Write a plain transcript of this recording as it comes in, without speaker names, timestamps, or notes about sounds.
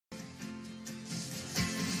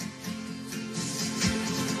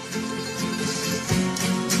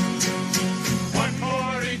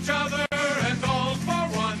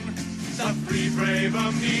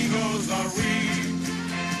amigos are we.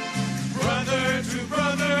 Brother to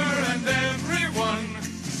brother and everyone,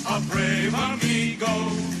 a brave amigo.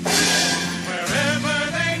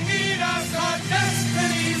 Wherever they need us, our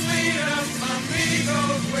destinies lead us.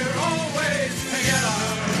 Amigos, we're always together.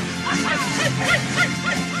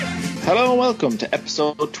 Hello and welcome to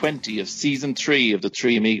episode 20 of season 3 of the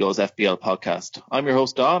Three Amigos FPL podcast. I'm your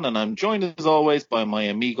host Don, and I'm joined as always by my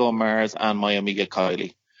amigo Mars and my amiga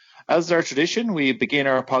Kylie. As is our tradition, we begin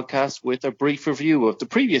our podcast with a brief review of the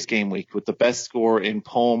previous game week with the best score in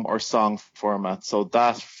poem or song format. So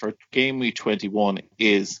that for game week 21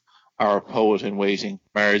 is our poet in waiting,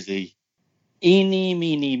 Marzi. Eeny,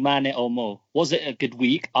 meeny, mane, or mo. Was it a good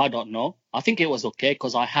week? I don't know. I think it was okay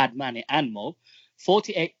because I had Mane and Mo.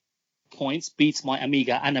 48 points beats my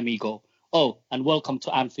Amiga and Amigo. Oh, and welcome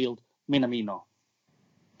to Anfield, Minamino.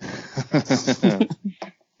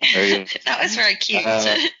 That was very cute.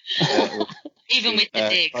 Even with the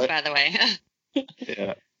digs, by the way.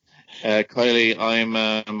 Yeah. Kylie,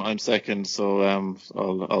 I'm second, so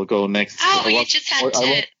I'll go next. Oh, you just had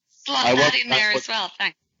to slot that in there as well.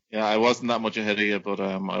 Thanks. Yeah, I wasn't that much ahead of you, but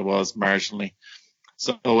I was marginally.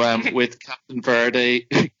 So with Captain Verdi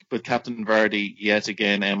yet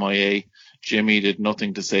again MIA, Jimmy did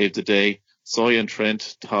nothing to save the day. Soy and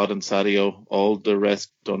Trent, Todd and Sadio, all the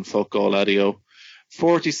rest done fuck all adio.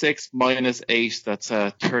 46 minus 8, that's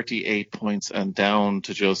 38 points and down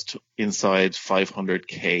to just inside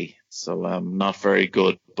 500k. So not very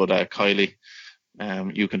good. But Kylie,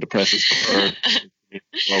 you can depress us for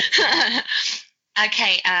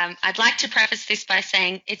Okay, I'd like to preface this by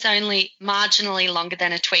saying it's only marginally longer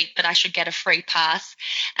than a tweet, but I should get a free pass.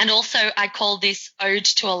 And also, I call this Ode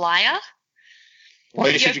to a Liar.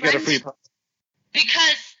 Why should you get a free pass?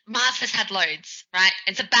 Because Mars has had loads, right?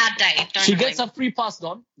 It's a bad day. She gets a free pass,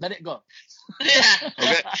 Don. Let it go. Yeah.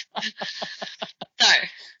 Okay. So,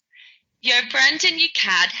 yo, Brendan, you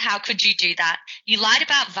cad, how could you do that? You lied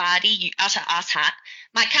about Vardy, you utter asshat.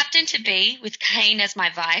 My captain to be, with Kane as my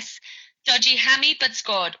vice. Dodgy hammy, but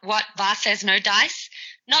scored. What, VAR says no dice?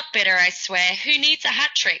 Not better, I swear. Who needs a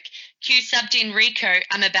hat trick? Q subbed in Rico,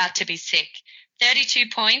 I'm about to be sick. 32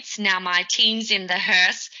 points, now my team's in the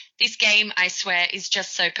hearse. This game, I swear, is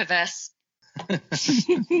just so perverse. You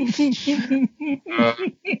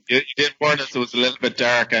did warn us it was a little bit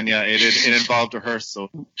dark, and yeah, it involved a hearse, so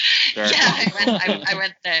dark. Yeah, I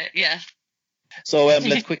went there, yeah. So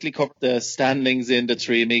let's quickly cover the standings in the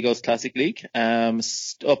Three Amigos Classic League.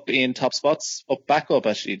 Up in top spots,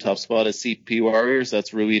 top spot is CP Warriors,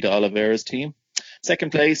 that's Rui de Oliveira's team.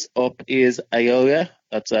 Second place up is Aoya,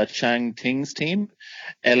 that's Chang Ting's team.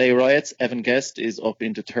 LA Riots, Evan Guest is up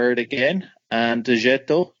into third again. And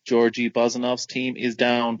Dejeto, Georgi Bozanov's team, is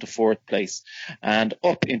down to fourth place. And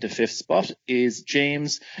up into fifth spot is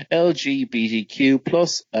James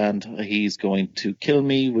LGBTQ+, and he's going to kill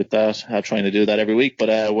me with that. I'm trying to do that every week, but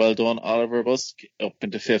well done, Oliver Busk, up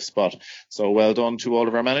into fifth spot. So well done to all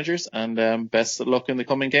of our managers, and best of luck in the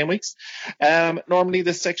coming game weeks. Normally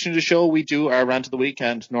this section of the show, we do our rant of the week,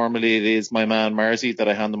 and normally it is my man Marzi that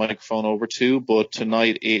I hand the microphone over to, but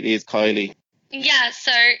tonight it is Kylie. Yeah,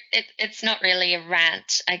 so it's not really a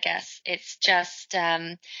rant, I guess. It's just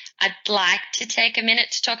I'd like to take a minute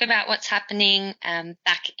to talk about what's happening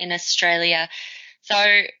back in Australia. So,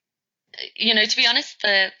 to be honest,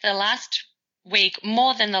 the last week,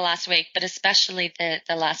 more than the last week, but especially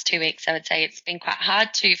the last 2 weeks, I would say it's been quite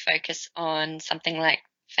hard to focus on something like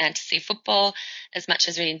fantasy football as much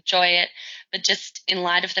as we enjoy it, but just in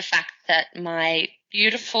light of the fact that my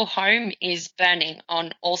beautiful home is burning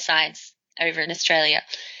on all sides over in Australia.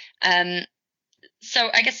 So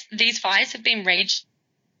I guess these fires have been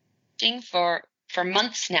raging for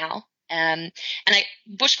months now.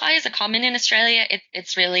 Bushfires are common in Australia.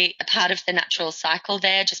 It's really a part of the natural cycle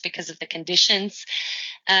there just because of the conditions.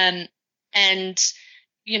 The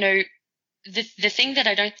thing that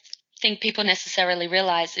I don't think people necessarily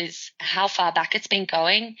realize is how far back it's been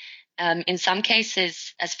going. In some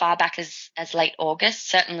cases, as far back as late August,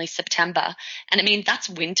 certainly September. And I mean, that's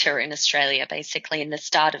winter in Australia, basically, in the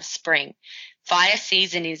start of spring. Fire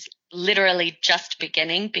season is literally just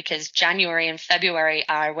beginning because January and February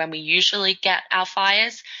are when we usually get our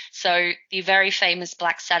fires. So the very famous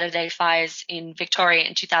Black Saturday fires in Victoria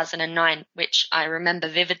in 2009, which I remember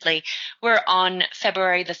vividly, were on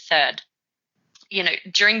February the 3rd.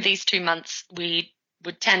 During these 2 months, we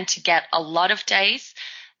would tend to get a lot of days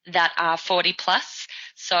that are 40 plus.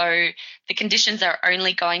 So the conditions are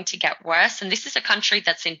only going to get worse. And this is a country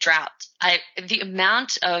that's in drought. The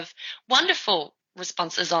amount of wonderful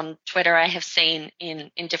responses on Twitter I have seen in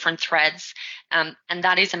different threads, and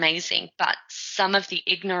that is amazing. But some of the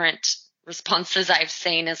ignorant responses I've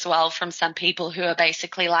seen as well from some people who are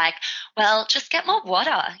basically like, well, just get more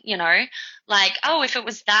water, like, oh, if it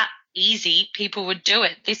was that easy, people would do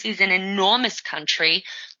it. This is an enormous country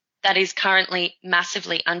that is currently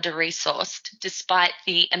massively under-resourced, despite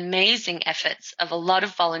the amazing efforts of a lot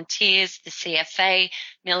of volunteers. The CFA,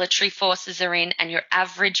 military forces are in, and your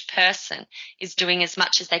average person is doing as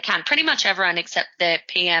much as they can. Pretty much everyone except the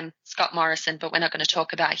PM, Scott Morrison, but we're not going to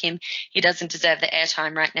talk about him. He doesn't deserve the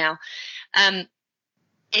airtime right now. And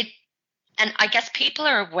I guess people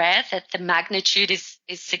are aware that the magnitude is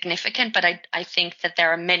significant, but I think that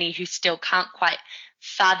there are many who still can't quite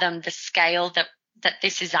fathom the scale that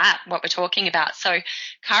this is at, what we're talking about. So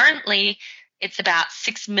currently it's about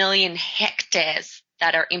 6 million hectares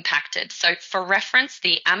that are impacted. So for reference,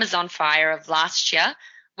 the Amazon fire of last year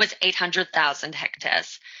was 800,000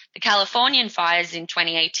 hectares. The Californian fires in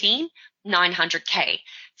 2018, 900K.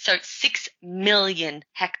 So 6 million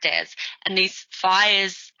hectares. And these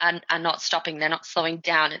fires are not stopping. They're not slowing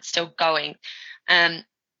down. It's still going. 500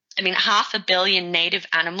 million native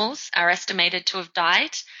animals are estimated to have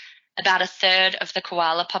died, about a third of the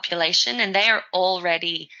koala population, and they are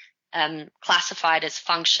already classified as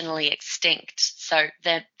functionally extinct. So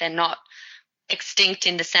they're not extinct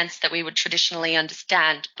in the sense that we would traditionally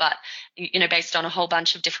understand, but, based on a whole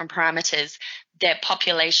bunch of different parameters, their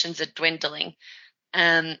populations are dwindling.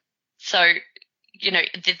 So,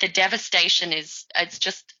 the devastation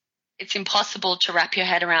it's impossible to wrap your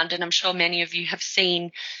head around, and I'm sure many of you have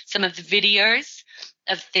seen some of the videos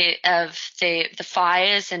of the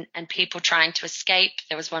fires and people trying to escape.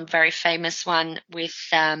 There was one very famous one with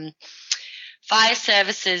fire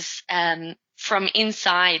services from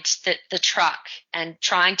inside the truck and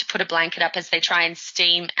trying to put a blanket up as they try and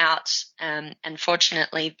steam out.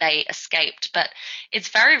 Unfortunately, they escaped. But it's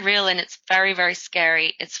very real and it's very, very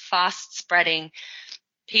scary. It's fast spreading.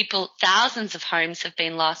 Thousands of homes have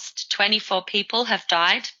been lost. 24 people have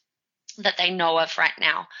died that they know of right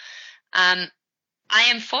now. I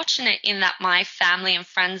am fortunate in that my family and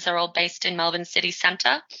friends are all based in Melbourne city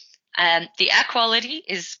centre. The air quality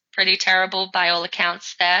is pretty terrible by all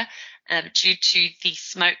accounts there due to the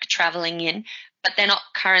smoke travelling in, but they're not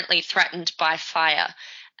currently threatened by fire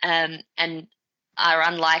and are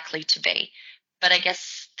unlikely to be. But I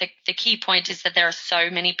guess the key point is that there are so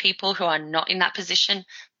many people who are not in that position.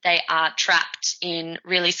 They are trapped in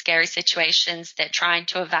really scary situations. They're trying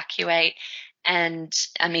to evacuate. And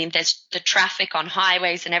there's the traffic on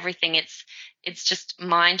highways and everything. It's just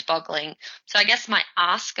mind-boggling. So I guess my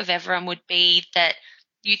ask of everyone would be that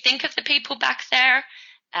you think of the people back there,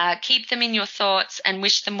 keep them in your thoughts and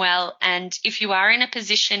wish them well. And if you are in a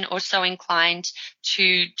position or so inclined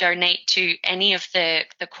to donate to any of the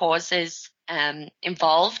causes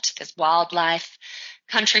involved, there's Wildlife,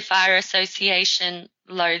 Country Fire Association,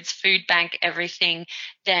 Loads Food Bank, everything,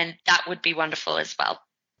 then that would be wonderful as well.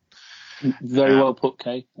 Very well put,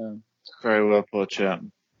 Kay. Very well put, yeah.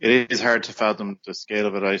 It is hard to fathom the scale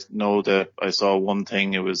of it. I know that I saw one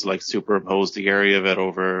thing, it was like superimposed the area of it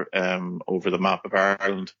over the map of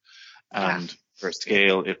Ireland. And for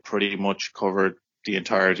scale, it pretty much covered the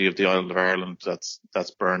entirety of the island of Ireland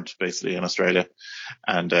that's burnt basically in Australia.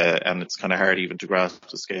 And it's kind of hard even to grasp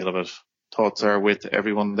the scale of it. Thoughts are with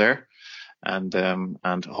everyone there.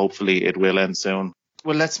 And hopefully it will end soon.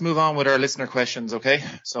 Well, let's move on with our listener questions, okay?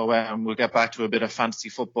 So we'll get back to a bit of fantasy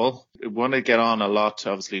football. We want to get on a lot,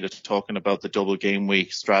 obviously, to talking about the double game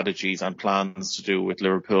week strategies and plans to do with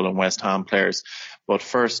Liverpool and West Ham players. But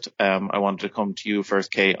first, I wanted to come to you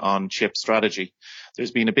first, Kay, on chip strategy.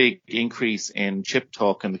 There's been a big increase in chip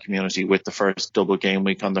talk in the community with the first double game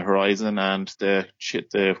week on the horizon and the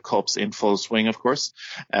cups in full swing, of course.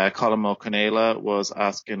 Colin O'Canela was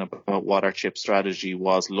asking about what our chip strategy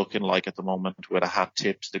was looking like at the moment, with a hat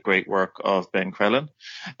tip to the great work of Ben Crellin.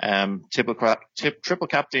 Triple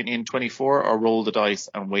captain in 24 or roll the dice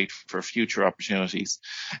and wait for future opportunities.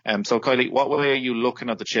 So Kylie, what way are you looking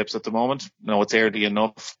at the chips at the moment? No, it's early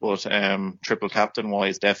enough, but triple captain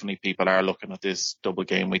wise, definitely people are looking at this double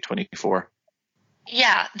game week 24.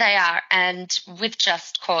 Yeah, they are, and with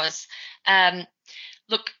just cause.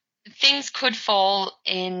 Look, things could fall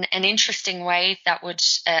in an interesting way that would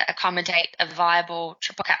accommodate a viable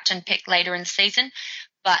triple captain pick later in the season,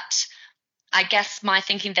 but I guess my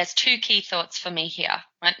thinking, there's two key thoughts for me here,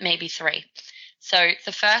 right? Maybe three. So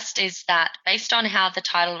the first is that based on how the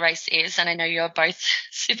title race is, and I know you're both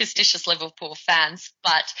superstitious Liverpool fans,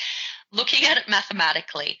 but looking at it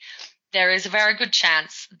mathematically, there is a very good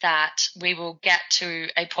chance that we will get to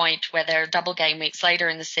a point where there are double game weeks later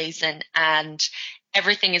in the season and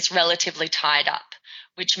everything is relatively tied up,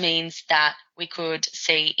 which means that we could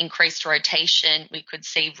see increased rotation, we could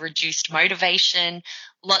see reduced motivation,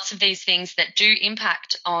 lots of these things that do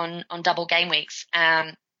impact on double game weeks.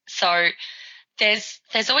 So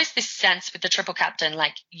there's always this sense with the triple captain,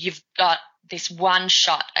 like you've got this one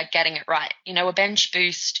shot at getting it right. You know, a bench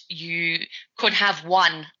boost, you could have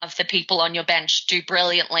one of the people on your bench do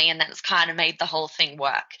brilliantly, and that's kind of made the whole thing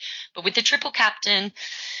work. But with the triple captain,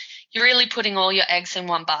 you're really putting all your eggs in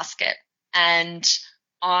one basket. And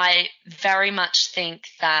I very much think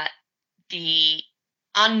that the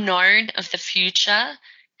unknown of the future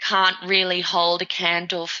can't really hold a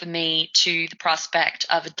candle for me to the prospect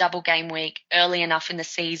of a double game week early enough in the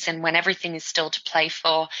season when everything is still to play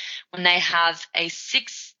for, when they have a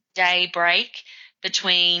 6-day break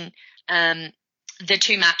between the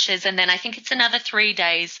two matches, and then I think it's another 3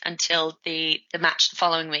 days until the match the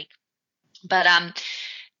following week. But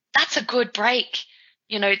that's a good break.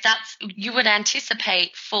 You know, you would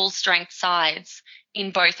anticipate full strength sides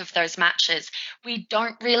in both of those matches. We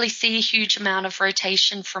don't really see a huge amount of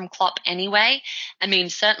rotation from Klopp anyway. I mean,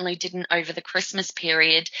 certainly didn't over the Christmas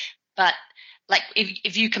period, but like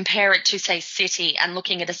if you compare it to, say, City and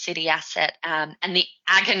looking at a City asset and the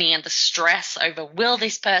agony and the stress over will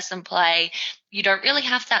this person play, you don't really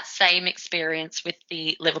have that same experience with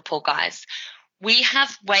the Liverpool guys. We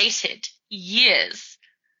have waited years.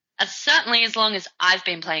 Certainly as long as I've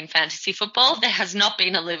been playing fantasy football, there has not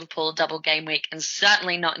been a Liverpool double game week, and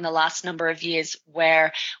certainly not in the last number of years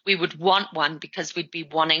where we would want one, because we'd be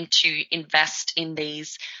wanting to invest in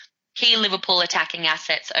these key Liverpool attacking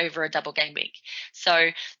assets over a double game week.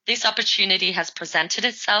 So this opportunity has presented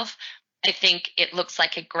itself. I think it looks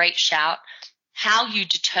like a great shout. How you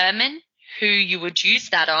determine who you would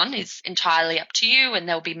use that on is entirely up to you, and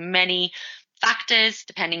there'll be many factors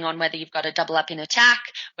depending on whether you've got a double up in attack,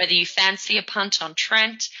 whether you fancy a punt on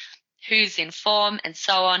Trent, who's in form, and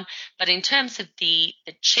so on. But in terms of the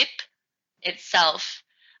chip itself,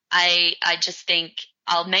 I just think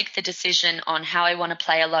I'll make the decision on how I want to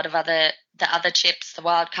play a lot of the other chips, the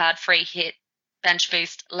wildcard, free hit, bench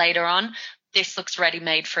boost later on. This looks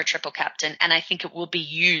ready-made for a triple captain, and I think it will be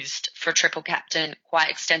used for a triple captain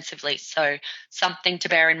quite extensively. So something to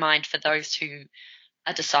bear in mind for those who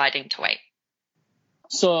are deciding to wait.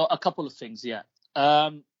 So a couple of things, yeah.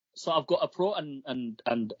 So I've got a pro and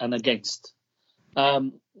against.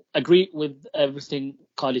 Agree with everything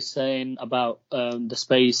Kylie's saying about the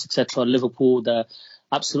space, etc. Liverpool, they're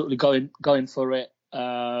absolutely going for it.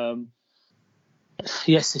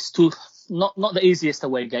 Yes, it's not the easiest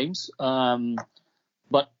away games,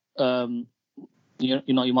 but you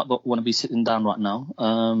might want to be sitting down right now.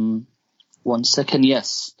 1 second,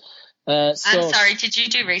 yes. I'm sorry, did you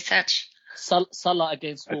do research? Salah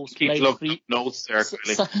against Wolves played 3. Notes there,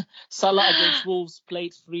 Salah against Wolves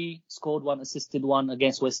played 3, scored 1, assisted 1.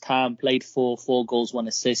 Against West Ham played 4 goals, 1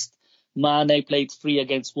 assist. Mane played 3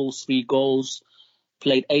 against Wolves, 3 goals.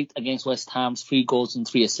 Played 8 against West Ham, 3 goals and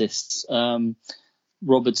 3 assists.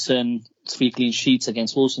 Robertson 3 clean sheets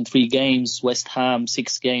against Wolves in 3 games. West Ham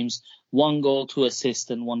 6 games, 1 goal, 2 assists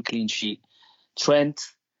and 1 clean sheet. Trent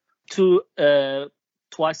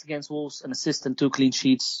twice against Wolves, an assist and 2 clean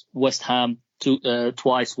sheets. West Ham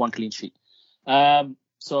twice, 1 clean sheet.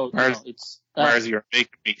 So it's Mars, you're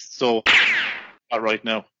making me so right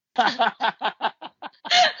now.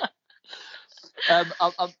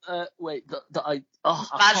 Wait,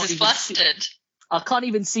 Maz is flustered. I can't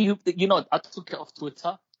even see who. I took it off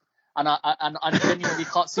Twitter, and I genuinely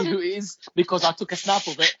can't see who it is because I took a snap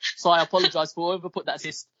of it. So I apologize for whoever put that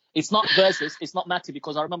assist. It's not Versus, it's not Matty,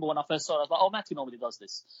 because I remember when I first saw it, I was like, oh, Matty normally does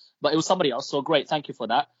this. But it was somebody else, so great, thank you for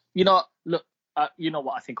that. Look, you know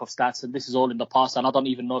what I think of stats, and this is all in the past, and I don't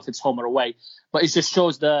even know if it's home or away, but it just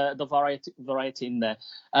shows the variety in there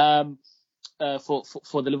for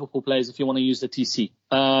the Liverpool players if you want to use the TC.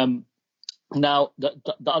 Now, the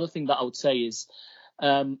other thing that I would say is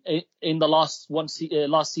in the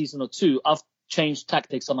last season or two, I've changed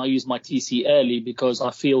tactics and I use my TC early because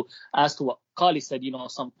I feel, as to what Kylie said,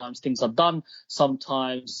 sometimes things are done,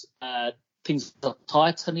 sometimes things are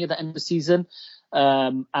tighter near the end of the season,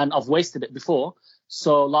 and I've wasted it before.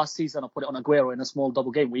 So last season I put it on Aguero in a small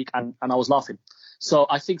double game week and I was laughing. So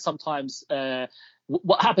I think sometimes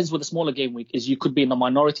what happens with a smaller game week is you could be in the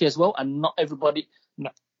minority as well, and not everybody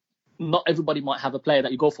might have a player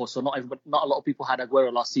that you go for. So not a lot of people had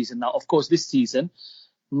Aguero last season. Now, of course, this season,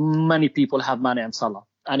 many people have Mane and Salah.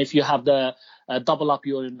 And if you have the double up,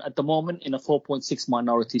 you're at the moment in a 4.6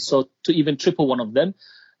 minority. So to even triple one of them,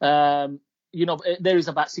 there is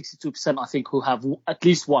about 62%, I think, who have at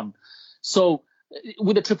least one. So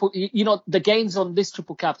with a triple, the gains on this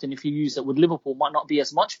triple captain, if you use it with Liverpool, might not be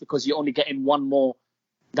as much because you're only getting one more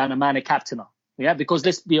than a Mane captainer. Yeah, because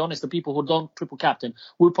let's be honest, the people who don't triple captain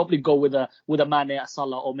will probably go with a Mane, a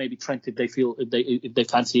Salah, or maybe Trent if they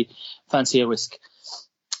fancy a risk.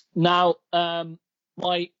 Now,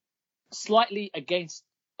 my slightly against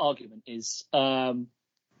argument is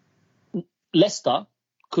Leicester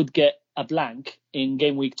could get a blank in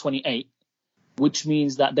game week 28, which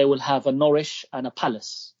means that they will have a Norwich and a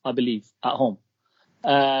Palace, I believe, at home.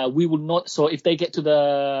 We will not. So if they get to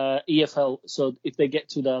the EFL, so if they get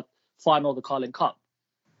to the final of the Carling Cup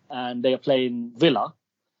and they are playing Villa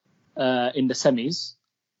in the semis,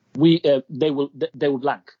 they will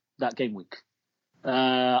blank that game week.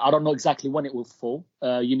 I don't know exactly when it will fall.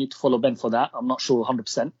 You need to follow Ben for that. I'm not sure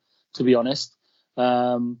 100%, to be honest.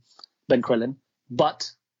 Ben Crellin.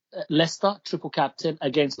 But Leicester, triple captain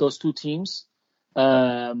against those two teams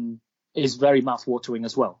is very mouth-watering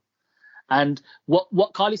as well. And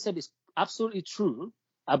what Carly said is absolutely true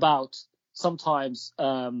about sometimes,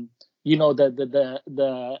 the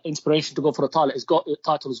inspiration to go for the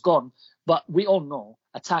title is gone. But we all know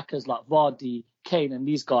attackers like Vardy, Kane and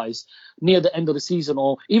these guys near the end of the season,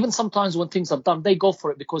 or even sometimes when things are done, they go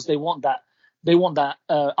for it because they want that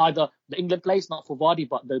either the England place, not for Vardy,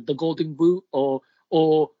 but the golden boot, or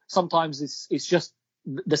sometimes it's just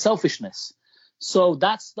the selfishness. So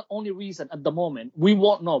that's the only reason at the moment. We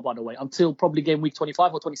won't know, by the way, until probably game week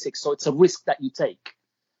 25 or 26. So it's a risk that you take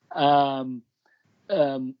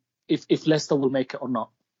if Leicester will make it or not.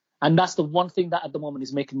 And that's the one thing that at the moment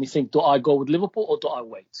is making me think, do I go with Liverpool or do I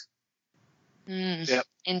wait? Yep.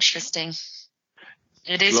 Interesting.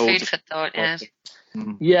 It is food for thought, yeah.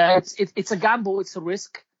 Yeah, it's a gamble. It's a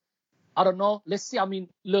risk. I don't know. Let's see. I mean,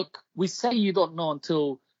 look, we say you don't know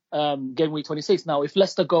until game week 26. Now, if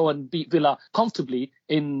Leicester go and beat Villa comfortably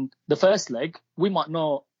in the first leg, we might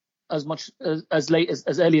know as early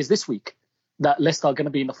as this week that Leicester are going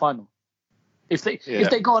to be in the final. If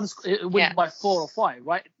they go and win by 4 or 5,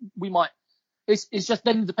 right? We might. It's just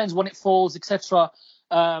then it depends when it falls, etc.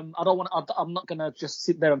 I'm not going to just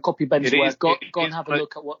sit there and copy Ben's work. Go and have a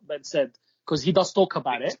look at what Ben said, because he does talk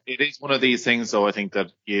about it. It is one of these things, though, I think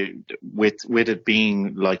that with it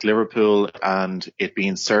being like Liverpool and it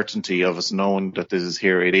being certainty of us knowing that this is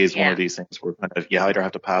here, it is one of these things where kind of you either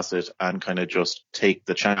have to pass it and kind of just take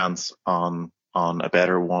the chance on a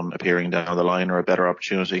better one appearing down the line or a better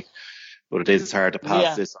opportunity. But it is hard to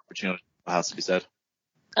pass this opportunity, it has to be said.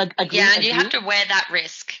 And you have to wear that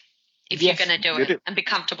risk if you're going to do it and be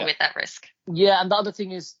comfortable with that risk. Yeah, and the other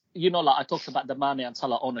thing is, like I talked about the Mane and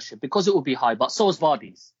Salah ownership, because it will be high, but so is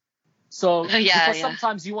Vardy's. So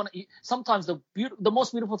sometimes you want to. Sometimes the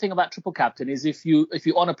most beautiful thing about triple captain is if you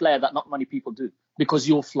own a player that not many people do, because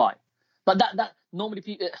you'll fly. But that normally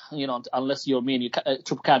people, unless you're me and you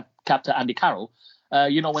triple captain Andy Carroll,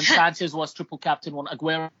 when Sanchez was triple captain, when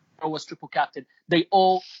Aguero was triple captain, they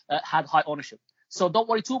all had high ownership. So don't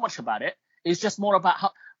worry too much about it. It's just more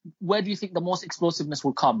about where do you think the most explosiveness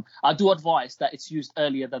will come? I do advise that it's used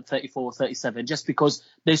earlier than 34 or 37, just because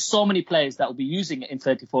there's so many players that will be using it in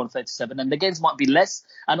 34 and 37, and the games might be less,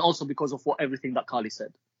 and also because of everything that Carly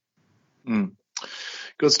said.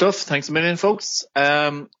 Good stuff. Thanks a million, folks.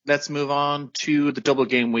 Let's move on to the double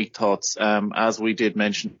game week thoughts. As we did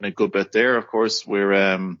mention a good bit there, of course,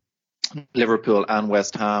 we're Liverpool and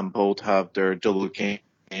West Ham both have their double game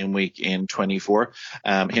week in 24.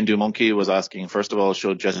 Hindu Monkey was asking, first of all,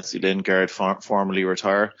 should Jesse Lingard formally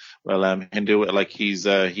retire? Well, Hindu, he's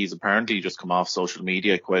apparently just come off social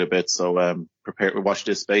media quite a bit, so prepare to watch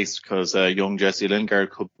this space, because young Jesse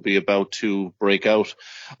Lingard could be about to break out.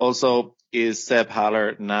 Also, is Seb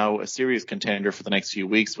Haller now a serious contender for the next few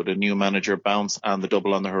weeks with a new manager bounce and the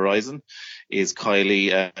double on the horizon? Is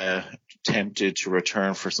Kylie tempted to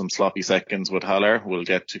return for some sloppy seconds with Haller? We'll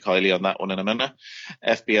get to Kylie on that one in a minute.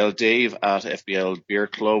 FBL Dave at FBL Beer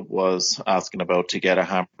Club was asking about to get a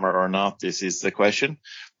hammer or not. This is the question,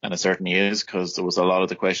 and it certainly is, because there was a lot of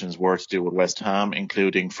the questions were to do with West Ham,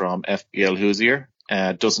 including from FBL Hoosier.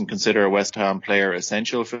 Doesn't consider a West Ham player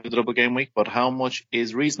essential for the double game week, but how much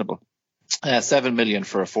is reasonable? 7 million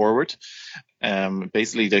for a forward.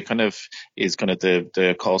 Basically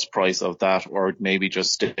the cost price of that, or maybe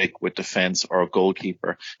just stick with defence or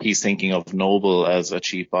goalkeeper. He's thinking of Noble as a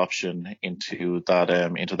cheap option into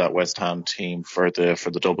that West Ham team for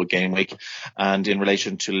the double game week. And in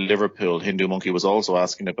relation to Liverpool, Hindu Monkey was also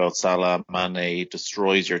asking about Salah. Mane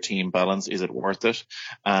destroys your team balance. Is it worth it?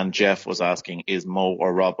 And Jeff was asking, is Mo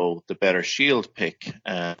or Robbo the better Shield pick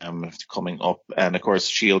coming up? And of course,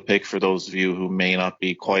 Shield pick, for those of you who may not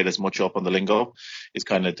be quite as much up on on the lingo, is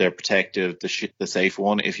kind of the protective, the safe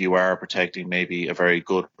one. If you are protecting maybe a very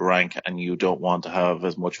good rank and you don't want to have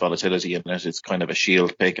as much volatility in it, it's kind of a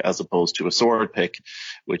shield pick as opposed to a sword pick,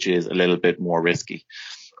 which is a little bit more risky.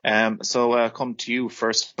 So come to you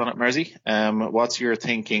first on it, Mersey. What's your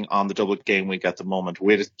thinking on the double game week at the moment,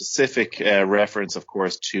 with a specific reference, of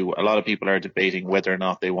course, to a lot of people are debating whether or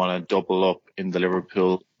not they want to double up in the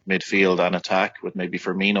Liverpool midfield and attack, with maybe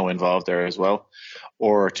Firmino involved there as well,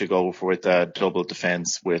 or to go with a double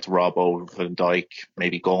defence with Robbo, Van Dijk,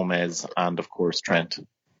 maybe Gomez, and of course Trent.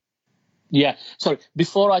 Yeah, sorry.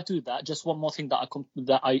 Before I do that, just one more thing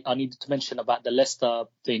that I needed to mention about the Leicester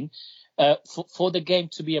thing. For the game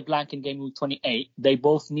to be a blank in game week 28, they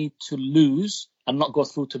both need to lose and not go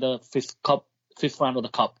through to the fifth round of the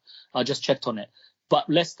cup. I just checked on it. But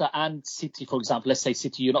Leicester and City, for example, let's say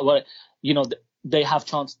City, they have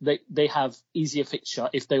chance. They have easier fixture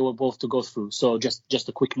if they were both to go through. So just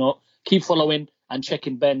a quick note: keep following and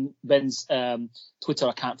checking Ben's Twitter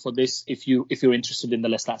account for this if you're interested in the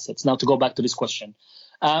Leicester assets. Now to go back to this question,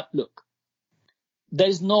 look, there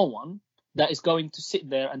is no one that is going to sit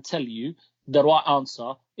there and tell you the right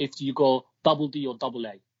answer if you go double D or double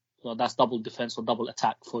A. So that's double defense or double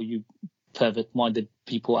attack for you pervert-minded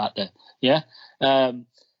people out there. Yeah,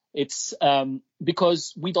 it's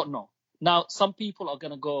because we don't know. Now, some people are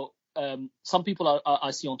going to go. Some people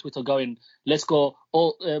I see on Twitter going, "Let's go.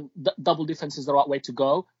 Double defense is the right way to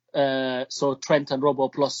go." So Trent and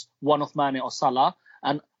Robbo plus one of Mane or Salah,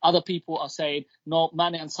 and other people are saying, "No,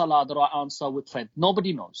 Mane and Salah are the right answer with Trent."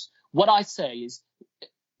 Nobody knows. What I say is,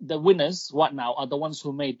 the winners right now are the ones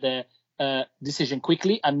who made their decision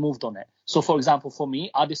quickly and moved on it. So, for example, for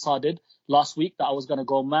me, I decided last week that I was going to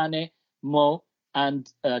go Mane, Mo, and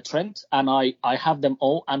Trent, and I have them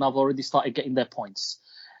all, and I've already started getting their points.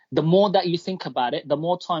 The more that you think about it, the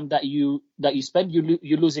more time that you spend,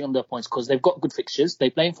 you're losing on their points, because they've got good fixtures,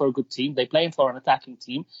 they're playing for a good team, they're playing for an attacking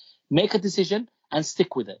team. Make a decision and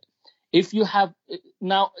stick with it. If you have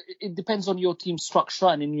now, it depends on your team structure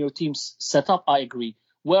and in your team's setup. I agree.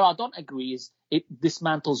 Where I don't agree is it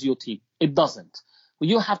dismantles your team. It doesn't.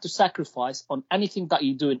 You have to sacrifice on anything that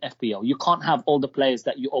you do in FPL. You can't have all the players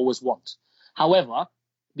that you always want. However,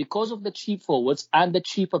 because of the cheap forwards and the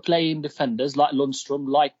cheaper playing defenders like Lundstrom,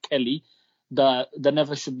 like Kelly, the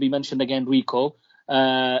never should be mentioned again, Rico,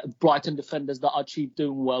 Brighton defenders that are cheap,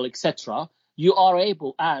 doing well, etc., you are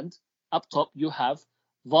able, and up top you have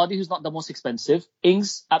Vardy, who's not the most expensive,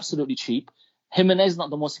 Ings, absolutely cheap, Jimenez,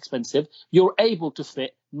 not the most expensive. You're able to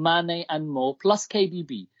fit Mane and Mo plus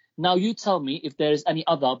KDB. Now you tell me if there is any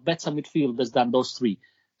other better midfielders than those three.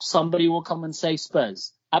 Somebody will come and say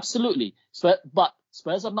Spurs. Absolutely. But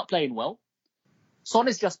Spurs are not playing well. Son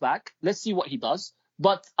is just back. Let's see what he does.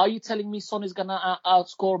 But are you telling me Son is going to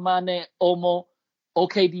outscore Mane, Mo, or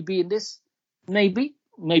KDB in this? Maybe.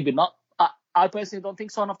 Maybe not. I personally don't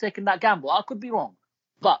think Son have taken that gamble. I could be wrong.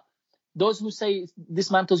 But those who say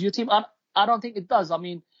dismantles your team, I don't think it does. I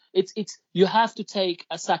mean, it's you have to take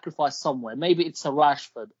a sacrifice somewhere. Maybe it's a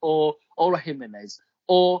Rashford or a Jimenez.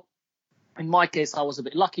 Or in my case, I was a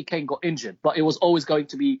bit lucky. Kane got injured. But it was always going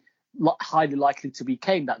to be highly likely to be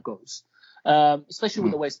Kane that goes, especially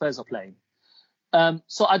with the way Spurs are playing.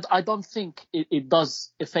 So I don't think it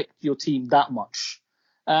does affect your team that much.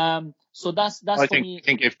 So that's I for me. I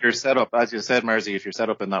think if you're set up, as you said, Mersey, if you're set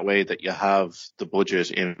up in that way that you have the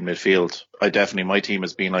budget in midfield, my team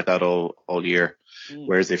has been like that all year.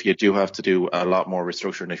 Whereas if you do have to do a lot more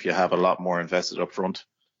restructuring, if you have a lot more invested up front,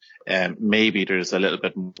 maybe there's a little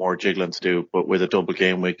bit more jiggling to do. But with a double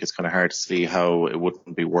game week, it's kind of hard to see how it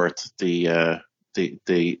wouldn't be worth the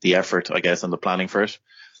effort, I guess, and the planning for it.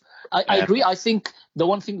 I agree. I think the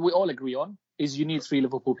one thing we all agree on is you need 3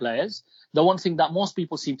 Liverpool players. The one thing that most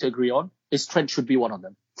people seem to agree on is Trent should be one of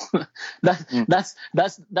them. That's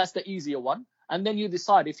the easier one. And then you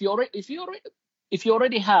decide if you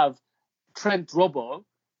already have Trent, Robbo,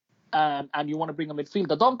 and you want to bring a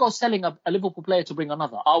midfielder, don't go selling a Liverpool player to bring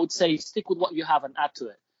another. I would say stick with what you have and add to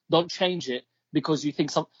it. Don't change it because you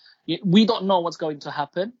think we don't know what's going to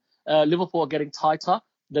happen. Liverpool are getting tighter.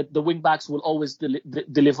 The wing backs will always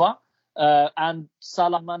deliver, and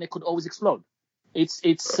Salah, Mane could always explode. It's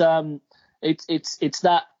that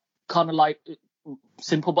kind of like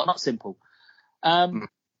simple but not simple.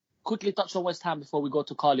 Quickly touch on West Ham before we go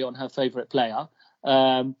to Carly on her favourite player.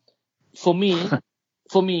 For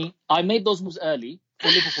me, I made those moves early for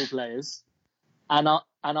Liverpool players, and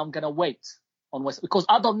I'm gonna wait on West because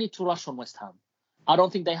I don't need to rush on West Ham. I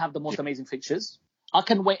don't think they have the most amazing fixtures. I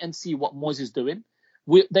can wait and see what Moyes is doing.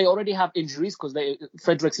 They already have injuries because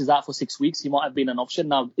Fredericks is out for 6 weeks. He might have been an option.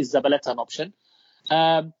 Now is Zabaleta an option?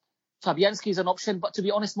 Fabianski is an option, but to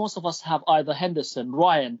be honest, most of us have either Henderson,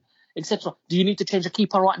 Ryan, etc. Do you need to change a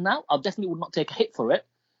keeper right now? I definitely would not take a hit for it.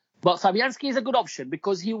 But Fabianski is a good option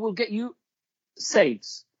because he will get you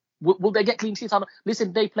saves. Will they get clean sheets?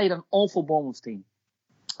 Listen, they played an awful Bournemouth team.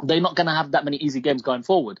 They're not going to have that many easy games going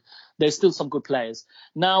forward. There's still some good players.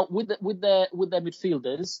 Now, with their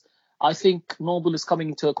midfielders, I think Noble is coming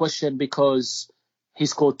into a question because he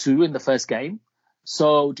scored 2 in the first game.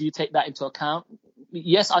 So do you take that into account?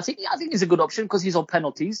 Yes, I think he's a good option because he's on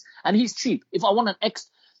penalties and he's cheap. If I want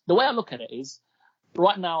the way I look at it is,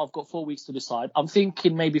 right now I've got 4 weeks to decide. I'm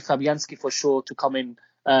thinking maybe Fabianski for sure to come in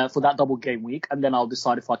for that double game week, and then I'll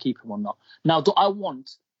decide if I keep him or not. Now, do I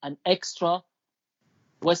want an extra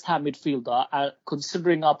West Ham midfielder,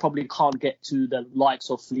 considering I probably can't get to the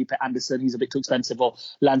likes of Felipe Anderson, he's a bit too expensive, or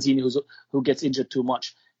Lanzini, who gets injured too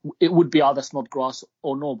much? It would be either Snodgrass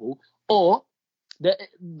or Noble. Or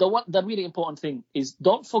the really important thing is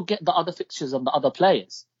don't forget the other fixtures and the other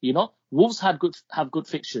players. You know, Wolves have good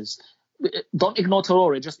fixtures. Don't ignore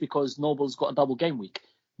Traore just because Noble's got a double game week.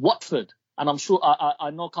 Watford, and I'm sure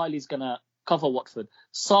I know Kylie's gonna cover Watford.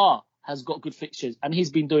 Sarr has got good fixtures and he's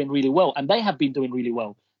been doing really well, and they have been doing really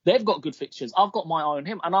well. They've got good fixtures. I've got my eye on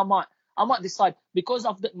him, and I might decide, because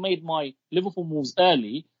I've made my Liverpool moves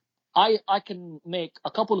early, I can make a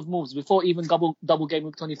couple of moves before even double game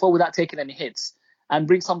week 24 without taking any hits and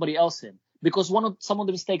bring somebody else in. Because some of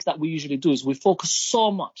the mistakes that we usually do is we focus so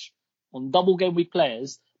much on double game week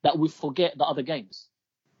players that we forget the other games.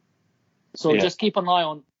 So just keep an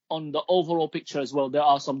eye on the overall picture as well. There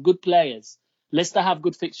are some good players. Leicester have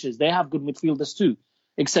good fixtures. They have good midfielders too,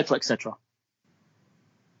 etc., etc.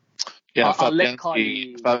 Yeah, I'll let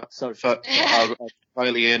Kylie... I'll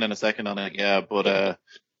Kylie in a second on it, yeah. But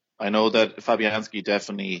I know that Fabianski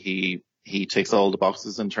definitely, he ticks all the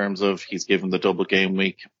boxes in terms of he's given the double game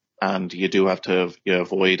week, and you do have to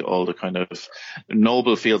avoid all the kind of...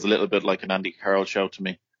 Noble feels a little bit like an Andy Carroll show to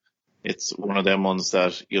me. It's one of them ones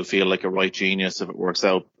that you'll feel like a right genius if it works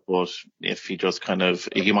out, but if he just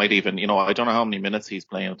he might even, I don't know how many minutes he's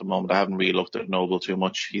playing at the moment. I haven't really looked at Noble too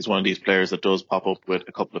much. He's one of these players that does pop up with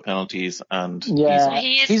a couple of penalties, and he's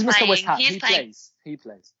Mr. West Ham. He plays. Do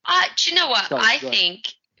you know what? I think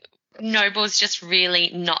Noble's just really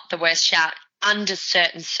not the worst shout under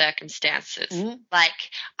certain circumstances. Mm-hmm. Like,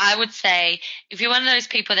 I would say, if you're one of those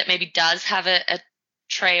people that maybe does have a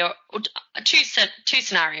Traore, two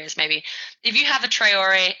scenarios maybe. If you have a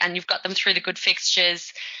Traore and you've got them through the good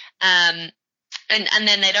fixtures, and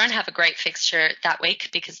then they don't have a great fixture that week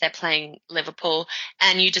because they're playing Liverpool,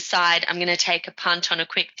 and you decide, I'm going to take a punt on a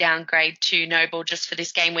quick downgrade to Noble just for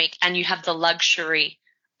this game week, and you have the luxury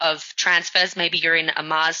of transfers. Maybe you're in a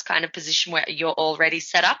Mars kind of position where you're already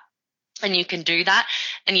set up and you can do that,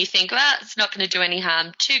 and you think, well, it's not going to do any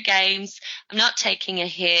harm. 2 games, I'm not taking a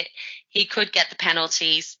hit. He could get the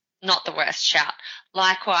penalties, not the worst shout.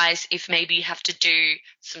 Likewise, if maybe you have to do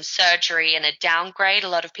some surgery and a downgrade, a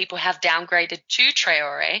lot of people have downgraded to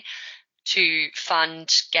Traore to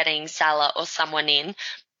fund getting Salah or someone in.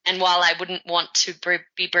 And while I wouldn't want to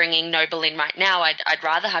be bringing Noble in right now, I'd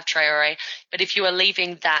rather have Traore. But if you are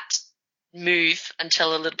leaving that move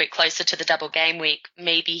until a little bit closer to the double game week,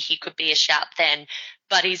 maybe he could be a shout then.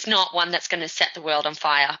 But he's not one that's going to set the world on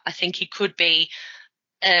fire. I think he could be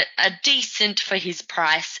a decent for his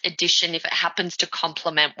price addition if it happens to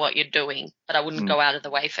complement what you're doing, but I wouldn't go out of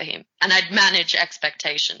the way for him, and I'd manage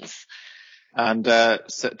expectations. And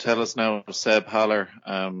tell us now, Seb Haller,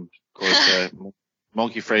 of course,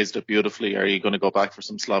 Monkey phrased it beautifully. Are you going to go back for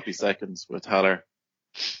some sloppy seconds with Haller?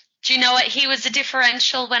 Do you know what? He was a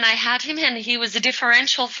differential when I had him, and he was a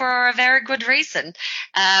differential for a very good reason.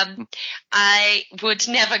 I would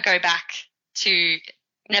never go back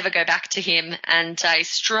to him, and I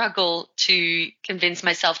struggle to convince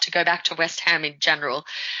myself to go back to West Ham in general.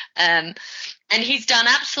 And he's done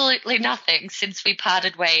absolutely nothing since we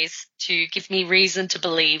parted ways to give me reason to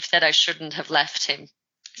believe that I shouldn't have left him.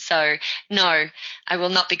 So, no, I will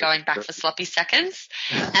not be going back for sloppy seconds.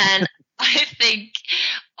 And I think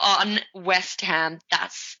on West Ham,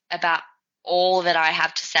 that's about all that I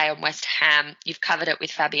have to say on West Ham. You've covered it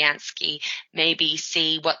with Fabianski. Maybe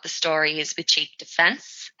see what the story is with cheap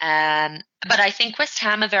defence. But I think West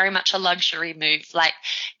Ham are very much a luxury move. Like,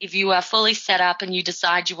 if you are fully set up and you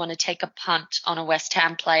decide you want to take a punt on a West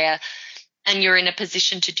Ham player and you're in a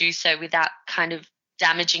position to do so without kind of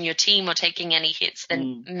damaging your team or taking any hits,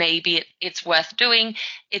 then maybe it's worth doing.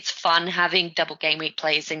 It's fun having double game week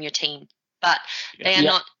players in your team, but they are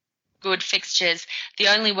not good fixtures. The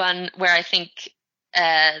only one where I think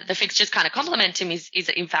the fixtures kind of complement him is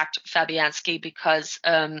in fact Fabianski, because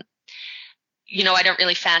I don't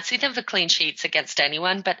really fancy them for clean sheets against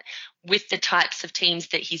anyone, but with the types of teams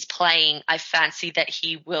that he's playing, I fancy that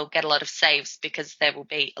he will get a lot of saves because there will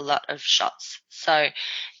be a lot of shots. So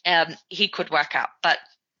he could work out. But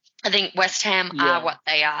I think West Ham are what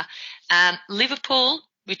they are. Liverpool,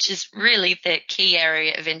 which is really the key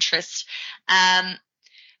area of interest.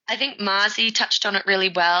 I think Marzi touched on it really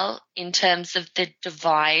well in terms of the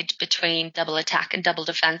divide between double attack and double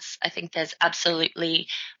defense. I think there's absolutely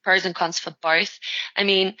pros and cons for both. I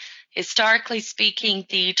mean, historically speaking,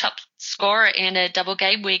 the top scorer in a double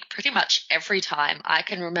game week pretty much every time I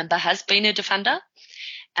can remember has been a defender.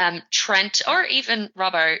 Trent or even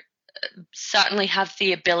Robbo certainly have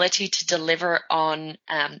the ability to deliver on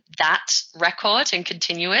that record and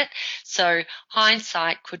continue it. So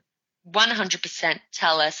hindsight could 100%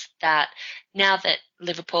 tell us that now that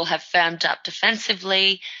Liverpool have firmed up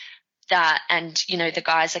defensively, and the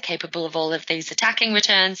guys are capable of all of these attacking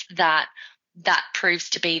returns, that proves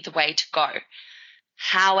to be the way to go.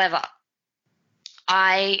 However,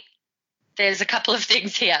 there's a couple of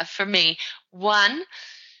things here for me. One,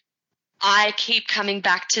 I keep coming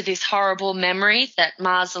back to this horrible memory that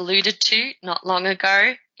Mars alluded to not long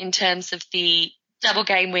ago in terms of the double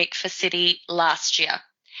game week for City last year.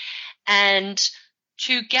 And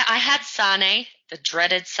I had Sane, the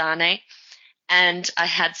dreaded Sane, and I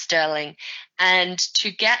had Sterling. And to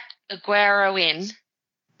get Aguero in,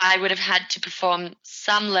 I would have had to perform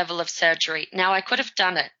some level of surgery. Now, I could have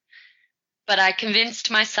done it, but I convinced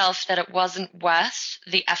myself that it wasn't worth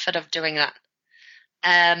the effort of doing that.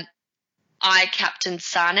 I captained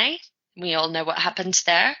Sane. We all know what happened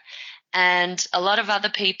there. And a lot of other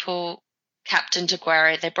people captained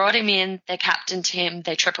Aguero. They brought him in, they captained him,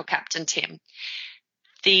 they triple captained him.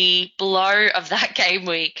 The blow of that game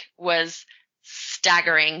week was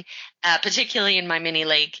staggering, particularly in my mini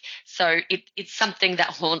league. So it's something that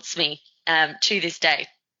haunts me to this day,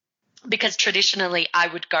 because traditionally I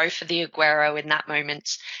would go for the Aguero in that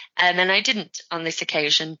moment, and then I didn't on this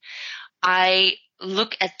occasion. I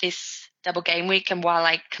look at this double game week, and while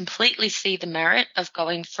I completely see the merit of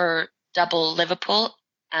going for double Liverpool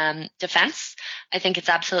defense, I think it's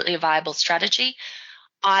absolutely a viable strategy.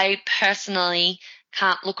 I personally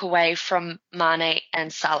can't look away from Mane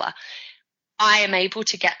and Salah. I am able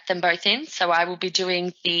to get them both in, so I will be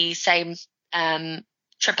doing the same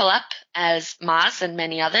triple up as Mars and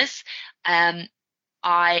many others.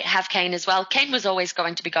 I have Kane as well. Kane was always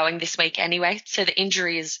going to be going this week anyway, so the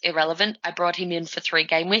injury is irrelevant. I brought him in for 3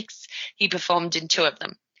 game weeks. He performed in 2 of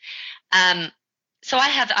them. So I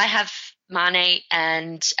have Mane,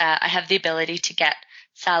 and I have the ability to get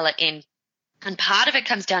Salah in. And part of it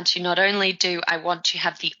comes down to not only do I want to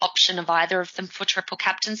have the option of either of them for triple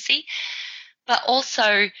captaincy, but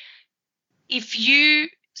also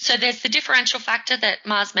so there's the differential factor that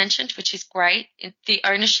Mars mentioned, which is great. The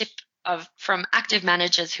ownership from active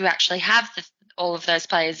managers who actually have all of those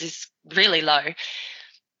players is really low.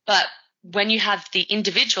 But when you have the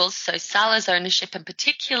individuals, so Salah's ownership and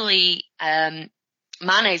particularly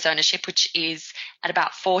Mane's ownership, which is at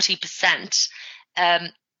about 40%,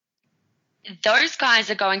 those guys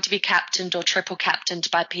are going to be captained or triple captained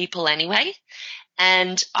by people anyway.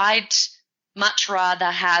 And I'd much rather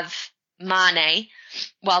have Mane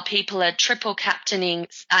while people are triple captaining.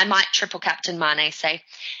 I might triple captain Mane, say,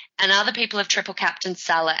 and other people have triple captained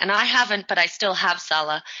Salah. And I haven't, but I still have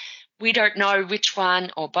Salah. We don't know which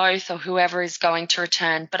one or both or whoever is going to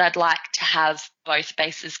return, but I'd like to have both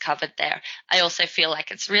bases covered there. I also feel like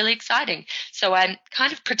it's really exciting. So I'm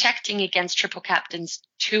kind of protecting against triple captains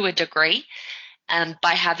to a degree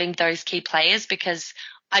by having those key players, because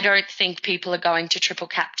I don't think people are going to triple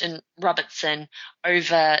captain Robertson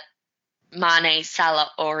over Mane, Salah,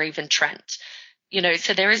 or even Trent.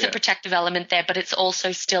 So there is a protective element there, but it's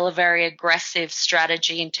also still a very aggressive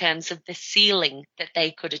strategy in terms of the ceiling that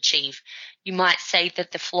they could achieve. You might say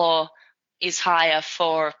that the floor is higher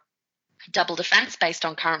for double defense based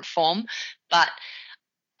on current form, but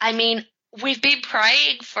I mean, we've been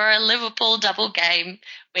praying for a Liverpool double game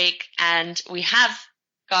week, and we have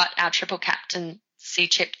got our triple captaincy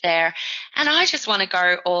chip there, and I just want to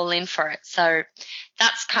go all in for it. So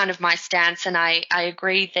that's kind of my stance, and I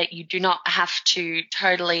agree that you do not have to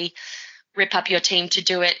totally rip up your team to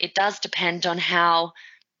do it. It does depend on how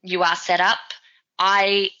you are set up.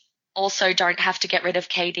 I also don't have to get rid of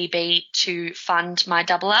KDB to fund my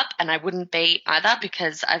double up, and I wouldn't be either,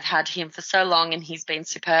 because I've had him for so long and he's been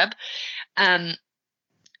superb. I'm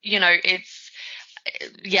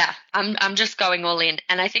just going all in.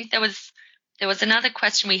 And I think there was another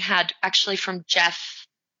question we had actually from Jeff,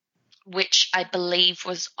 which I believe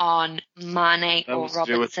was on Mane or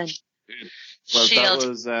Robertson. Well, Shield. that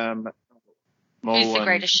was Mo Who's the and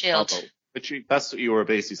greatest shield? Robbo. That's what you were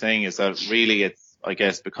basically saying, is that really it's, I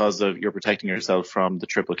guess, because of you're protecting yourself from the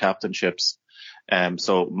triple captainships.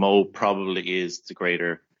 So Mo probably is the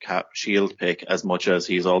greater shield pick, as much as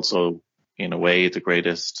he's also, in a way, the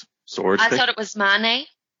greatest sword pick. I thought it was Mane.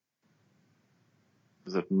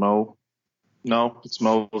 Is it Mo? No, it's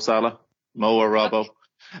Mo Salah. Mo or Robbo.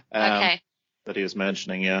 Okay. That he was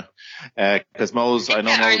mentioning, yeah. Because Mo's, I think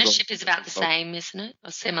know their Mo's ownership is about the same, isn't it?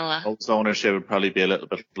 Or similar? Mo's ownership would probably be a little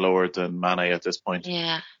bit lower than Mane at this point.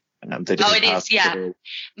 Yeah. They didn't It pass is, yeah. the-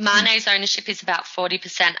 Mane's ownership is about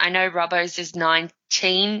 40%. I know Robbo's is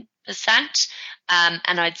 19%.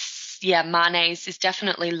 And Mane's is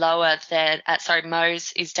definitely lower than,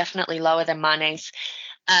 Mo's is definitely lower than Mane's.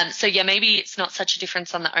 So maybe it's not such a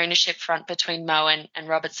difference on the ownership front between Mo and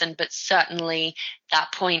Robertson, but certainly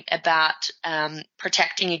that point about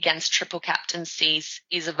protecting against triple captaincies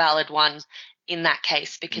is a valid one in that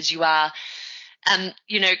case, because you are,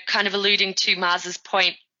 kind of alluding to Mars's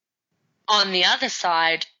point on the other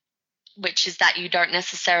side, which is that you don't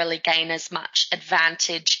necessarily gain as much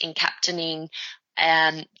advantage in captaining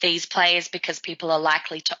these players because people are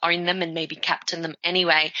likely to own them and maybe captain them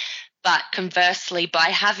anyway. But conversely, by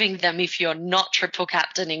having them, if you're not triple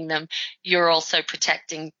captaining them, you're also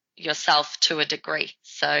protecting yourself to a degree.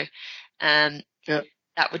 So that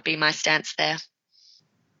would be my stance there.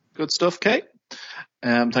 Good stuff, Kate.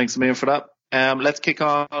 Thanks a million for that. Let's kick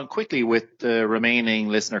on quickly with the remaining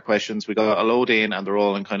listener questions. We got a load in, and they're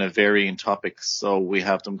all in kind of varying topics, so we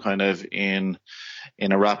have them kind of in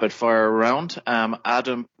a rapid fire round.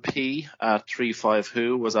 Adam P at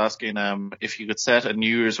 35who was asking if you could set a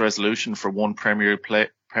New Year's resolution for one Premier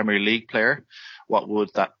League player, what would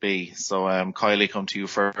that be? So Kylie, come to you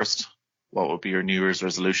first. What would be your New Year's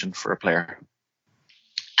resolution for a player?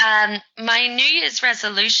 My New Year's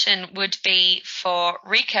resolution would be for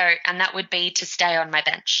Rico, and that would be to stay on my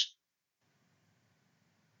bench.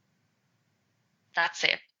 That's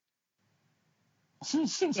it.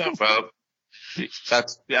 Well,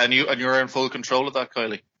 and you're in full control of that,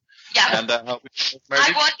 Kylie. Yeah. And I want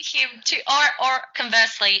him to, or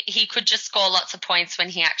conversely, he could just score lots of points when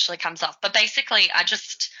he actually comes off. But basically, I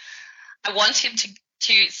want him to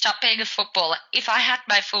stop being a footballer. If I had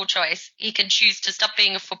my full choice, he can choose to stop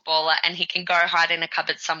being a footballer and he can go hide in a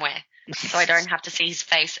cupboard somewhere, so I don't have to see his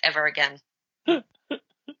face ever again.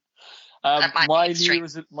 My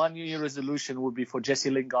New Year resolution would be for Jesse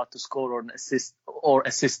Lingard to score or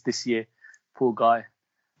assist this year. Poor guy.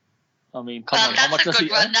 I mean, come on. How much does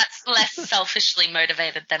he earn? That's less selfishly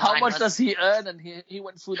motivated than How mine much was. does he earn? And he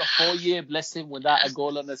went through the whole year, bless him, without a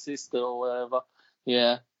goal and assist or whatever.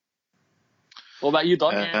 Yeah. What about you,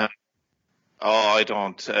 Don? I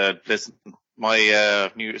don't. Listen,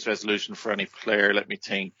 my New Year's resolution for any player, let me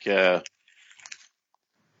think. It's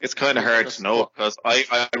kind of hard to know, because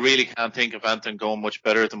I really can't think of anything going much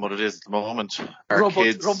better than what it is at the moment.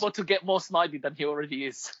 Robbo to get more snidey than he already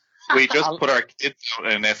is. We just put our kids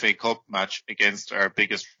out in an FA Cup match against our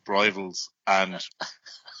biggest rivals, and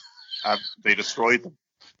they destroyed them.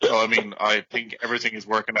 So, I mean, I think everything is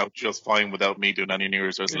working out just fine without me doing any New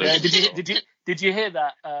Year's resolutions. Yeah, did you hear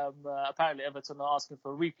that? Apparently Everton are asking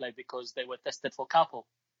for a replay because they were tested for Capo.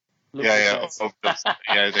 Yeah.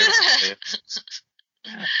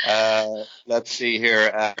 Let's see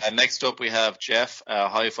here. Next up we have Jeff.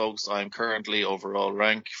 Hi folks, I'm currently overall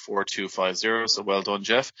rank 4250, so well done,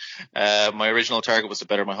 Jeff. My original target was to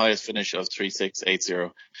better my highest finish of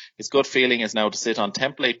 3680. His gut feeling is now to sit on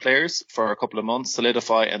template players for a couple of months,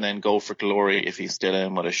 solidify, and then go for glory if he's still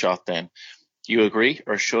in with a shot then. Do you agree,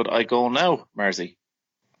 or should I go now, Marzi?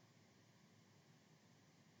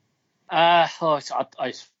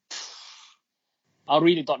 I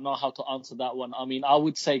really don't know how to answer that one. I mean, I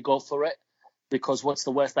would say go for it, because what's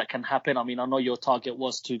the worst that can happen? I mean, I know your target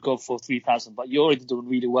was to go for 3,000, but you're already doing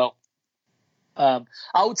really well. I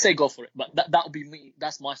would say go for it, but that would be me.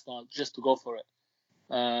 That's my style, just to go for it.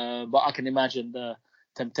 But I can imagine the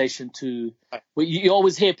temptation to... You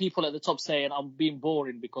always hear people at the top saying, I'm being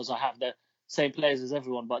boring because I have the same players as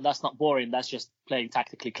everyone, but that's not boring. That's just playing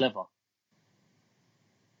tactically clever.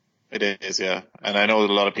 It is, yeah. And I know that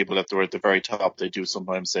a lot of people that were at the very top, they do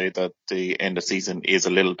sometimes say that the end of season is a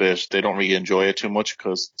little bit, they don't really enjoy it too much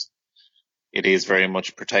because it is very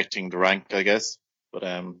much protecting the rank, I guess. But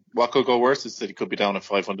what could go worse is that he could be down at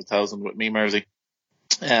 500,000 with me, Marzi.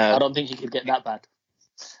 I don't think he could get that bad.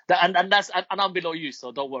 And I'm below you,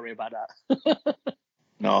 so don't worry about that.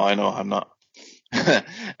 No, I know I'm not.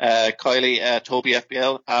 Kylie, Toby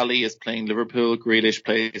FBL, Ali is playing Liverpool, Grealish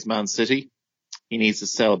plays Man City. He needs to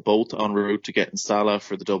sell both en route to getting Salah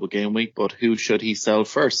for the double game week, but who should he sell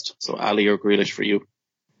first? So Ali or Grealish for you?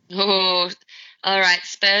 Oh, All right,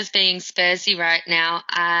 Spurs being Spursy right now.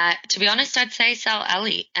 To be honest, I'd say sell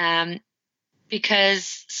Ali,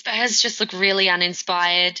 because Spurs just look really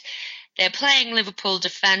uninspired. They're playing Liverpool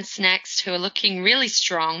defence next, who are looking really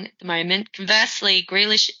strong at the moment. Conversely,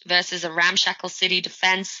 Grealish versus a ramshackle City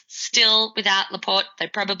defence, still without Laporte. They're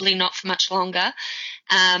probably not for much longer.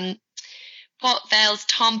 Port Vale's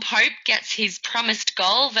Tom Pope gets his promised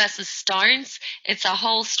goal versus Stones. It's a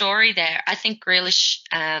whole story there. I think Grealish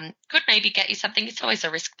could maybe get you something. It's always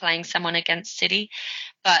a risk playing someone against City.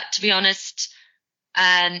 But to be honest,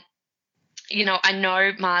 I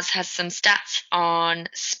know Mars has some stats on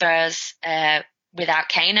Spurs without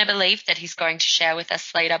Kane, I believe, that he's going to share with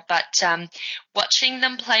us later. But watching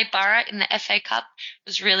them play Borough in the FA Cup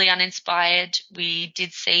was really uninspired. We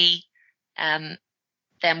did see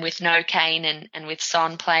them with no Kane and with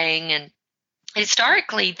Son playing, and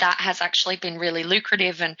historically that has actually been really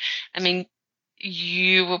lucrative. And I mean,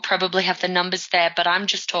 you will probably have the numbers there, but I'm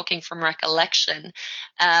just talking from recollection.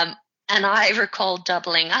 And I recall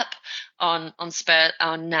doubling up on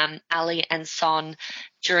Ali and Son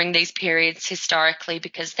during these periods historically,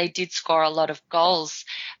 because they did score a lot of goals.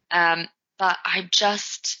 But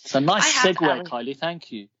it's a nice segue, Kylie.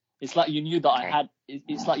 Thank you. It's like you knew that I had.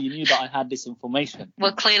 It's like you knew that I had this information.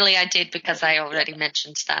 Well, clearly I did, because I already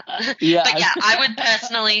mentioned that. Yeah. But yeah,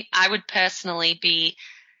 I would personally be,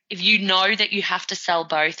 if you know that you have to sell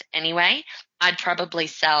both anyway, I'd probably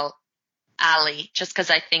sell Ali, just because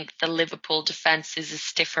I think the Liverpool defence is a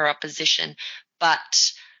stiffer opposition.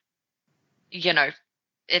 But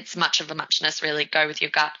it's much of a muchness, really. Go with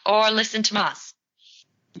your gut or listen to Mars.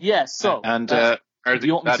 Yeah. So do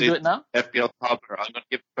you want me to do it now? FBL Cobbler. I'm going to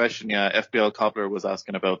give a question. Yeah, FBL Cobbler was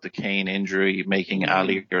asking about the Kane injury making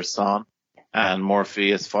Ali or Son, and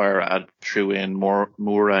Morpheus Fire threw in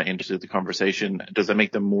Moura into the conversation. Does that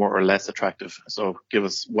make them more or less attractive? So give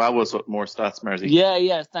us more stats, Mersey.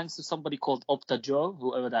 Yeah. Thanks to somebody called Opta Joe,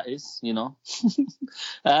 whoever that is,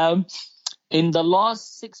 In the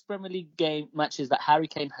last 6 Premier League game matches that Harry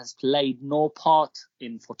Kane has played no part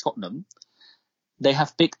in for Tottenham, they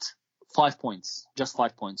have picked 5 points, just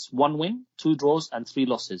 5 points. 1 win, 2 draws and 3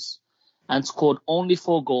 losses, and scored only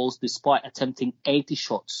 4 goals despite attempting 80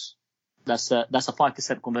 shots. That's a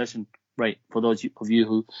 5% conversion rate for those of you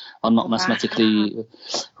who are not mathematically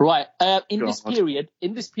right. In this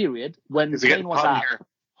period when Kane was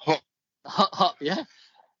out, yeah.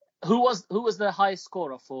 Who was the highest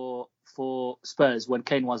scorer for Spurs when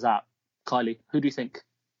Kane was out? Kylie, who do you think?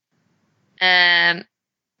 I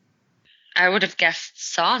would have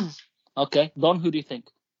guessed Son. Okay, Don, who do you think?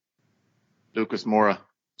 Lucas Moura.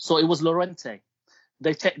 So it was Llorente.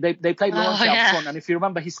 They played Llorente up front, and if you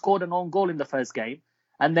remember, he scored an own goal in the first game,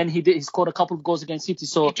 and then he scored a couple of goals against City.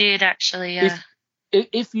 So he did actually, yeah.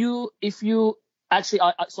 If you actually,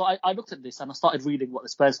 I looked at this and I started reading what the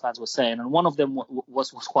Spurs fans were saying, and one of them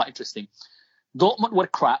was quite interesting. Dortmund were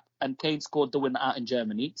crap, and Kane scored the winner out in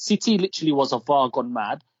Germany. City literally was a VAR gone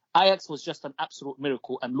mad. Ajax was just an absolute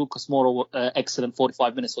miracle, and Lucas Moura excellent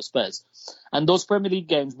 45 minutes for Spurs. And those Premier League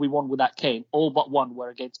games we won without Kane, all but one, were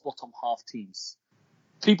against bottom half teams.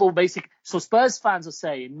 So Spurs fans are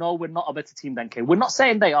saying, no, we're not a better team than Kane. We're not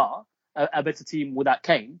saying they are a better team without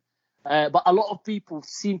Kane, but a lot of people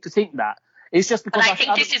seem to think that. It's just because I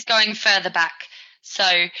think this is going further back. So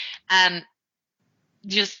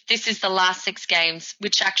this is the last 6 games,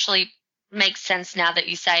 which actually makes sense now that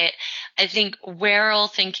you say it. I think we're all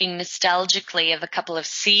thinking nostalgically of a couple of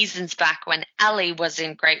seasons back when Ali was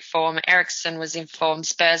in great form, Eriksen was in form,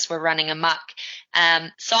 Spurs were running amok.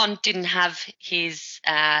 Son didn't have his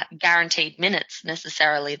guaranteed minutes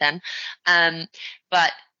necessarily then.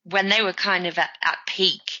 But when they were kind of at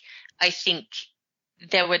peak, I think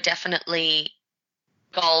there were definitely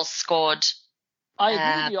goals scored. I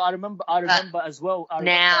agree with you. I remember as well.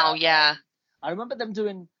 Yeah. I remember them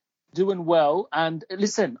doing well. And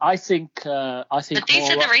listen, I think. But these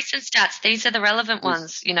are the recent stats. These are the relevant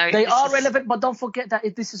ones. They are relevant, but don't forget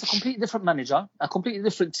that this is a completely different manager, a completely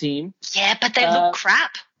different team. Yeah, but they look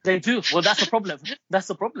crap. They do. Well, that's a problem. That's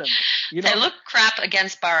the problem. They look crap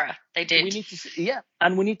against Borough. They did. We need to see,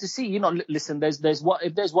 and we need to see. Listen. If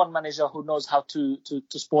there's one manager who knows how to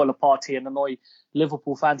spoil a party and annoy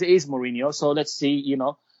Liverpool fans, it is Mourinho. So let's see.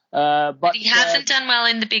 But he hasn't done well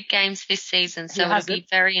in the big games this season, so it'll be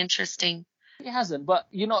very interesting. He hasn't, but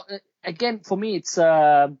again, for me, it's.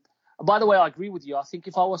 By the way, I agree with you. I think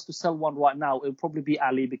if I was to sell one right now, it would probably be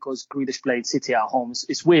Ali, because Grealish played City at home.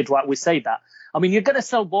 It's weird, right? We say that. I mean, you're going to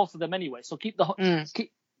sell both of them anyway, so keep the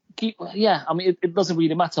keep. Yeah, I mean, it doesn't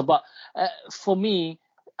really matter. But for me,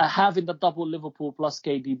 having the double Liverpool plus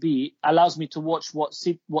KDB allows me to watch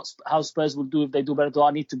how Spurs will do if they do better. Do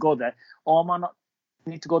I need to go there, or am I not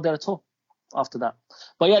need to go there at all after that?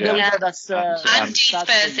 But there we go. That's I'm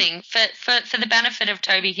de-Spursing for the benefit of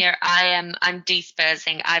Toby here. I'm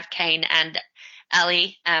de-Spursing. I've Kane and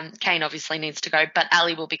Ali. Kane obviously needs to go, but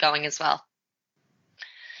Ali will be going as well.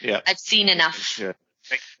 Yeah, I've seen enough. Yeah.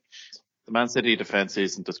 The Man City defence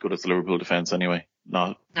isn't as good as the Liverpool defence anyway.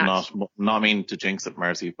 Not mean to jinx it,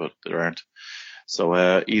 Marcy, but there aren't.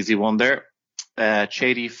 So easy one there.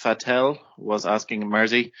 Chady Fatel was asking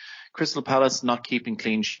Marcy, Crystal Palace not keeping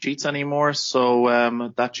clean sheets anymore. So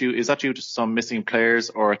is that due to some missing players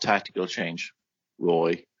or a tactical change?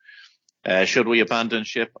 Roy. Should we abandon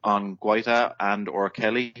ship on Guaita and or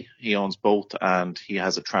Kelly? He owns both and he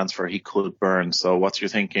has a transfer he could burn. So what's your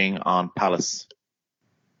thinking on Palace?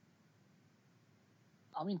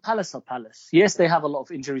 I mean, Palace are Palace. Yes, they have a lot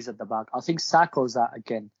of injuries at the back. I think Sakho's out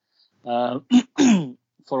again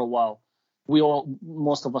for a while.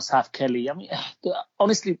 Most of us have Kelly. I mean,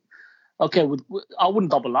 honestly, okay, I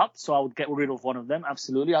wouldn't double up, so I would get rid of one of them.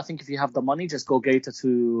 Absolutely. I think if you have the money, just go Gaeta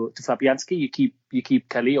to Fabianski. You keep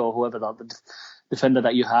Kelly or whoever the defender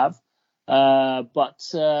that you have. But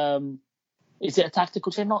is it a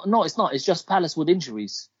tactical change? No, it's not. It's just Palace with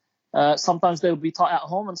injuries. Sometimes they'll be tight at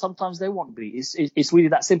home and sometimes they won't be. It's really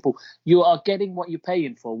that simple. You are getting what you're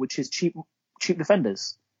paying for, which is cheap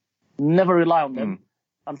defenders. Never rely on them.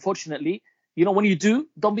 Unfortunately, when you do,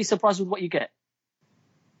 don't be surprised with what you get.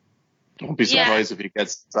 Don't be surprised if you get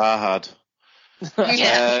Zaha.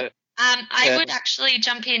 I would actually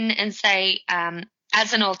jump in and say,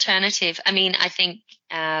 as an alternative, I mean, I think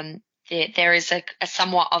there is a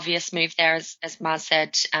somewhat obvious move there, as Maz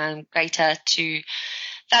said, Gaeta to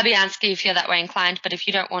Fabianski if you're that way inclined. But if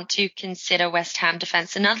you don't want to consider West Ham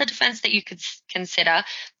defence, another defence that you could consider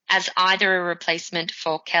as either a replacement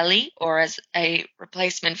for Kelly or as a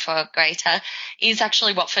replacement for Gaeta is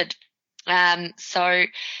actually Watford. So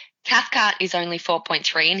Cathcart is only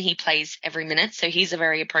 4.3 and he plays every minute, so he's a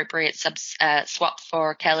very appropriate swap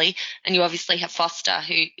for Kelly. And you obviously have Foster,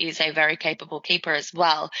 who is a very capable keeper as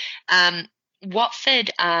well.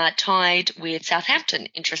 Watford are tied with Southampton,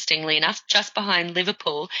 interestingly enough, just behind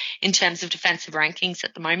Liverpool in terms of defensive rankings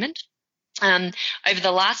at the moment. Over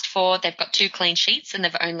the last 4, they've got 2 clean sheets and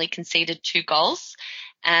they've only conceded 2 goals.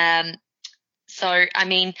 So, I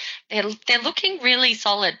mean, they're looking really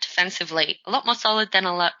solid defensively, a lot more solid than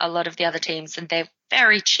a lot of the other teams, and they're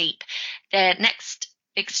very cheap. Their next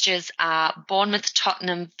fixtures are Bournemouth,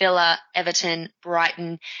 Tottenham, Villa, Everton,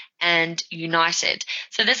 Brighton, and United.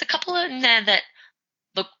 So there's a couple in there that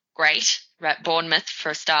look great, right? Bournemouth for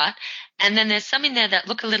a start. And then there's some in there that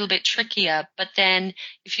look a little bit trickier. But then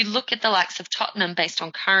if you look at the likes of Tottenham based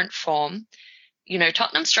on current form,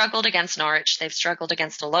 Tottenham struggled against Norwich. They've struggled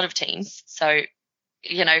against a lot of teams. So,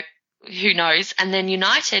 who knows? And then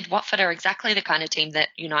United, Watford are exactly the kind of team that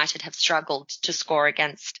United have struggled to score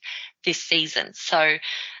against this season. So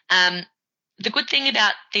the good thing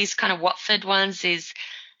about these kind of Watford ones is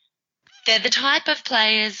they're the type of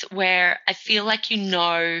players where I feel like in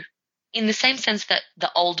the same sense that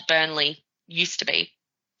the old Burnley used to be,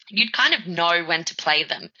 you'd kind of know when to play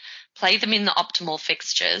them in the optimal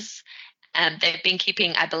fixtures. They've been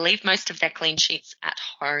keeping, I believe, most of their clean sheets at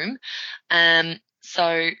home.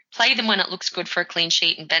 So play them when it looks good for a clean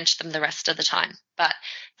sheet and bench them the rest of the time. But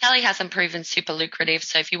Kelly hasn't proven super lucrative.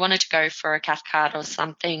 So if you wanted to go for a Cathcart or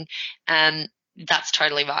something, that's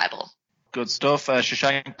totally viable. Good stuff.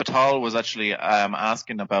 Shashank Patel was actually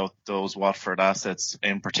asking about those Watford assets,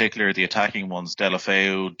 in particular the attacking ones,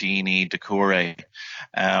 Deulofeu, Deeney, Doucouré.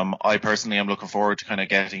 I personally am looking forward to kind of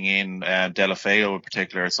getting in Deulofeu in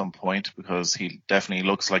particular at some point, because he definitely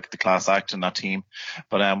looks like the class act in that team.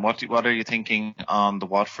 But what are you thinking on the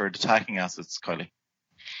Watford attacking assets, Kylie?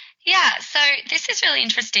 Yeah, so this is really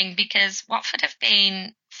interesting because Watford have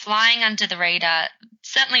been flying under the radar,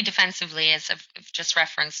 certainly defensively, as I've just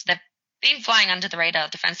referenced. They've been flying under the radar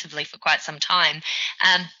defensively for quite some time.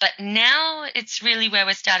 But now it's really where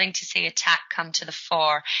we're starting to see attack come to the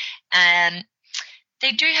fore.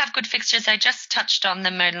 They do have good fixtures. I just touched on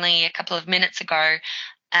them only a couple of minutes ago.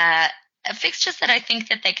 Fixtures that I think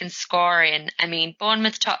that they can score in. I mean,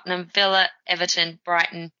 Bournemouth, Tottenham, Villa, Everton,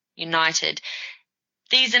 Brighton, United.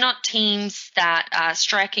 These are not teams that are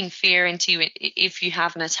striking fear into you if you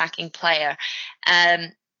have an attacking player.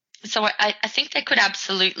 So I think they could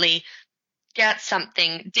absolutely get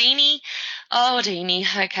something. Deeney.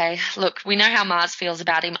 Okay, look, we know how Mars feels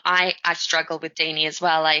about him. I struggle with Deeney as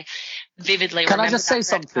well. I vividly remember. Can I just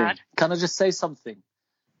say something?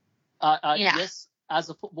 Yeah. Yes, as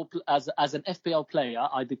a football, as an FPL player,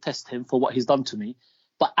 I detest him for what he's done to me.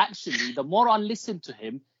 But actually, the more I listen to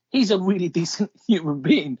him, he's a really decent human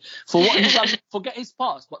being. For what he's done, forget his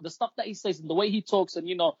past, but the stuff that he says and the way he talks, and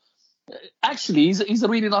actually, he's a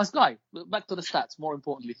really nice guy. Back to the stats, more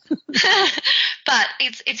importantly. But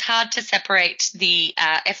it's hard to separate the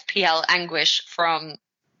FPL anguish from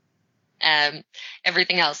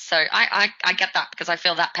everything else. So I get that because I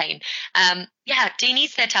feel that pain.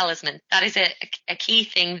 Deeney's their talisman. That is a key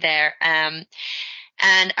thing there.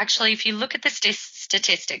 And actually, if you look at the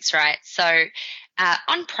statistics, right, so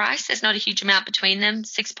on price, there's not a huge amount between them.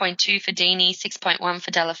 6.2 for Deeney, 6.1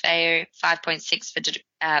 for Deulofeu, 5.6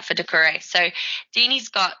 for Doucouré. So Deeney's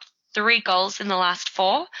got 3 goals in the last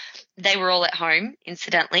 4. They were all at home,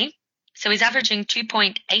 incidentally. So he's averaging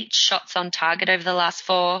 2.8 shots on target over the last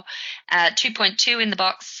 4, 2.2 in the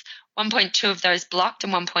box, 1.2 of those blocked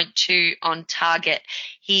and 1.2 on target.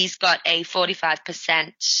 He's got a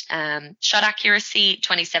 45% shot accuracy,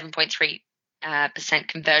 27.3%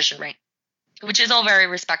 conversion rate, which is all very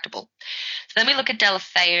respectable. So then we look at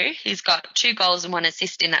Deulofeu. He's got 2 goals and 1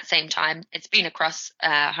 assist in that same time. It's been across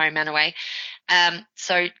home and away.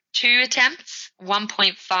 So 2 attempts,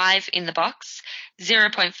 1.5 in the box,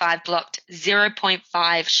 0.5 blocked,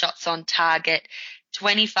 0.5 shots on target,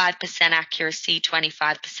 25% accuracy,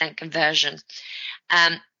 25% conversion.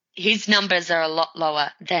 His numbers are a lot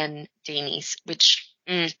lower than Deeney's, which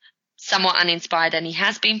somewhat uninspired, and he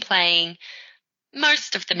has been playing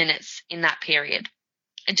most of the minutes in that period.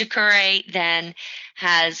 Doucouré then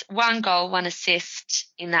has 1 goal, 1 assist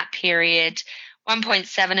in that period,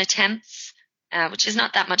 1.7 attempts, which is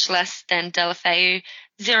not that much less than Deulofeu,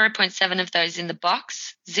 0.7 of those in the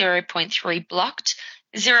box, 0.3 blocked,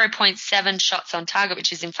 0.7 shots on target,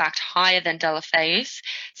 which is in fact higher than Deulofeu's.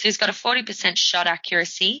 So he's got a 40% shot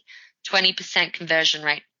accuracy, 20% conversion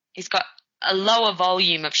rate. He's got a lower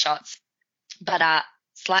volume of shots, but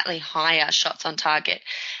slightly higher shots on target.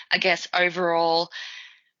 I guess overall,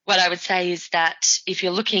 what I would say is that if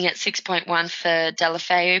you're looking at 6.1 for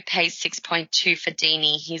Deulofeu, pays 6.2 for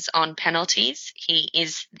Deeney, he's on penalties. He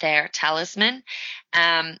is their talisman.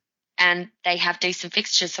 And they have decent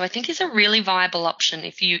fixtures. So I think he's a really viable option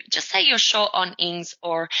if you just say you're short on Ings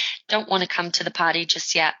or don't want to come to the party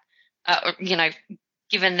just yet,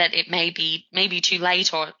 given that it may be too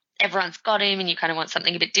late or everyone's got him and you kind of want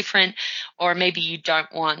something a bit different, or maybe you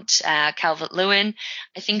don't want Calvert-Lewin.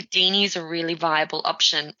 I think Deeney is a really viable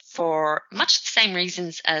option for much the same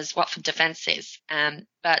reasons as Watford defence is.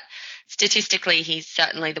 But statistically, he's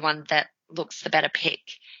certainly the one that looks the better pick,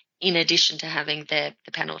 in addition to having the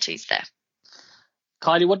penalties there.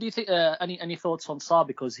 Kylie, what do you think? Any thoughts on Sarr?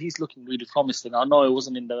 Because he's looking really promising. I know it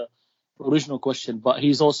wasn't in the original question, but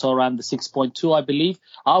he's also around the 6.2, I believe.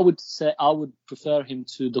 I would prefer him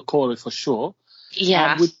to Doucouré for sure.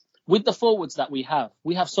 Yeah. And with the forwards that we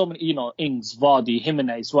have so many, Ings, Vardy,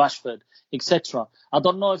 Jimenez, Rashford, etc. I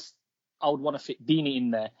don't know if I would want to fit Deeney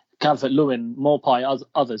in there, Calvert-Lewin, Maupay,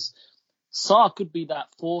 others. Sarr could be that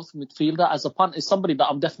 4th midfielder as a punt. Is somebody that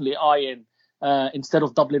I'm definitely eyeing. Instead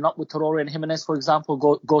of doubling up with Traoré and Jimenez, for example,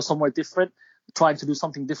 go somewhere different, trying to do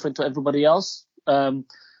something different to everybody else.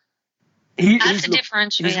 He's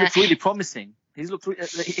looked really promising.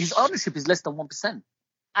 His ownership is less than 1%.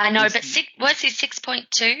 I know, but was he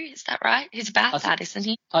 6.2? Is that right? He's about that, isn't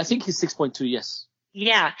he? I think he's 6.2. Yes.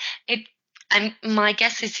 Yeah. And my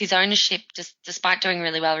guess is his ownership, despite doing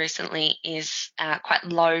really well recently, is quite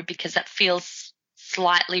low because that feels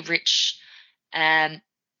slightly rich. I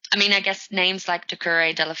guess names like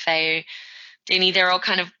Doucouré, Deulofeu, Deeney, they're all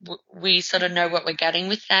kind of, we sort of know what we're getting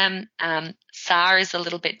with them. Sarr is a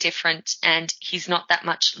little bit different and he's not that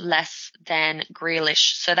much less than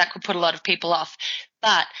Grealish. So that could put a lot of people off.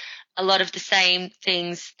 But a lot of the same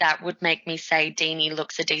things that would make me say Deeney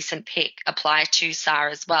looks a decent pick apply to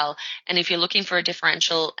Sarr as well. And if you're looking for a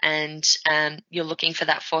differential and you're looking for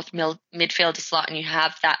that 4th midfielder slot and you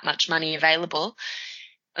have that much money available,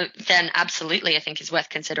 then absolutely I think is worth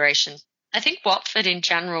consideration. I think Watford in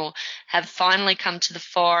general have finally come to the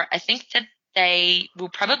fore. I think that they will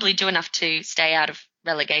probably do enough to stay out of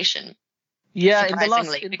relegation. Yeah,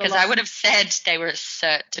 surprisingly, because I would have said they were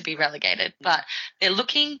cert to be relegated, but they're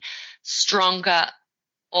looking stronger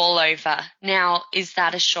all over. Now, is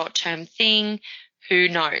that a short-term thing? Who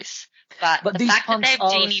knows? But the fact that they have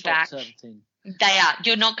Deeney back, they are.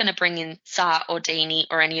 You're not going to bring in Sarr or Deeney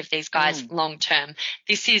or any of these guys long-term.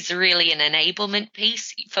 This is really an enablement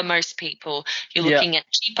piece for most people. You're looking at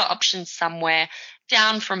cheaper options somewhere,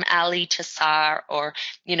 down from Ali to Sarr or,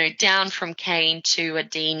 down from Kane to a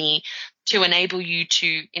Deeney, to enable you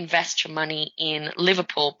to invest your money in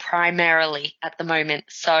Liverpool primarily at the moment.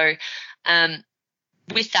 So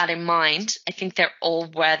with that in mind, I think they're all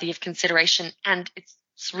worthy of consideration. And it's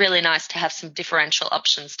it's really nice to have some differential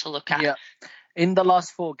options to look at. Yeah. In the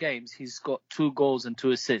last 4 games, he's got 2 goals and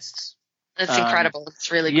 2 assists. It's incredible.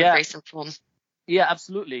 It's really good recent form. Yeah,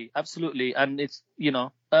 absolutely. And it's,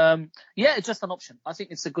 it's just an option. I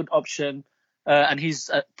think it's a good option. And he's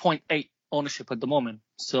at 0.8 ownership at the moment.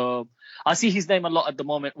 So I see his name a lot at the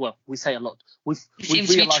moment. Well, we say a lot. We've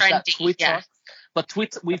realized that Twitter, but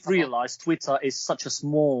we've realized Twitter is such a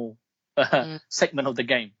small segment of the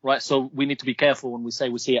game, right? So we need to be careful when we say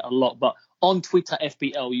we see it a lot. But on Twitter,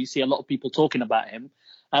 FPL, you see a lot of people talking about him,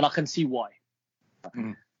 and I can see why.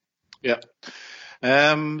 Yeah.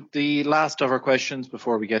 The last of our questions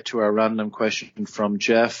before we get to our random question from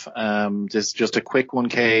Jeff. This is just a quick one,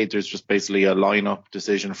 Kay. There's just basically a lineup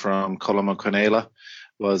decision from Colm O'Conneilla.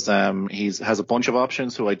 He has a bunch of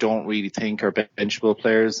options who I don't really think are benchable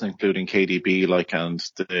players, including KDB,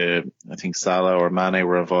 I think Salah or Mane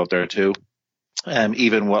were involved there too.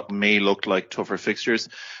 Even what may look like tougher fixtures.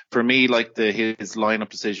 For me, his lineup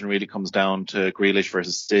decision really comes down to Grealish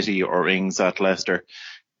versus City or Ings at Leicester.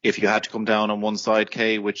 If you had to come down on one side,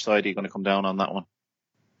 Kay, which side are you going to come down on that one?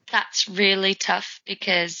 That's really tough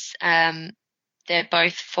because they're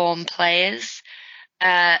both form players.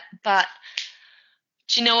 But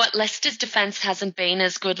do you know what? Leicester's defence hasn't been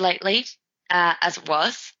as good lately as it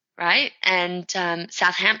was, right? And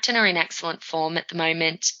Southampton are in excellent form at the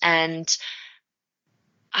moment. And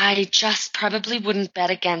I just probably wouldn't bet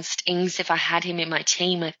against Ings if I had him in my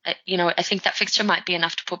team. I think that fixture might be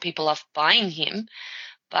enough to put people off buying him.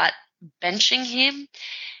 But benching him,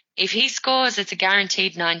 if he scores, it's a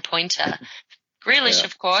guaranteed 9-pointer. Grealish,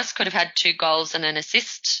 of course, could have had 2 goals and an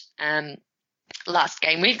assist last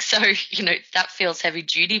game week. So, that feels heavy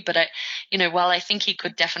duty. But, while I think he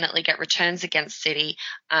could definitely get returns against City,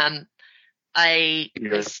 I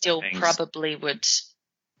still probably would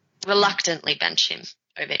reluctantly bench him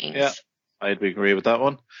over Ings. Yeah. I'd agree with that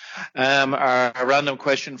one. Our random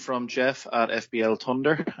question from Jeff at FBL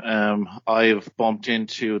Thunder. I've bumped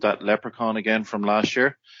into that leprechaun again from last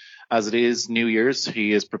year. As it is New Year's,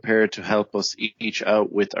 he is prepared to help us each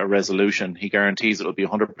out with a resolution. He guarantees it will be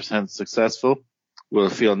 100% successful. We'll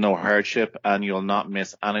feel no hardship and you'll not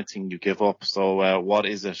miss anything you give up. So what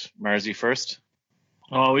is it? Mersey first?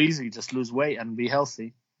 Oh, easy. Just lose weight and be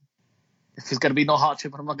healthy. If there's going to be no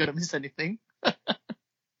hardship, I'm not going to miss anything.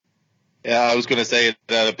 Yeah, I was going to say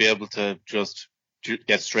that I'd be able to just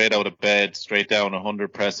get straight out of bed, straight down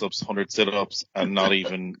 100 press-ups, 100 sit-ups, and not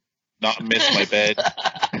miss my bed.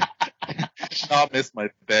 Not miss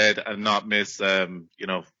my bed and not miss, and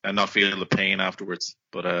not feel the pain afterwards.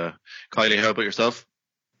 But, Kylie, how about yourself?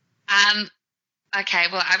 Okay,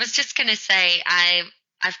 well, I was just going to say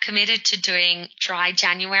I've committed to doing dry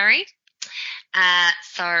January.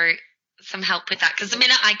 So some help with that. Because the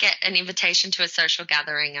minute I get an invitation to a social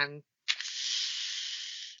gathering, I'm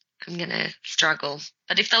going to struggle.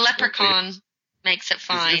 But if the leprechaun makes it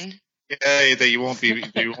fine. Yeah, that you won't be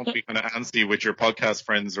kind of antsy with your podcast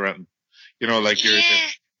friends around. You're.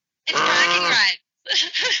 It's bragging rights.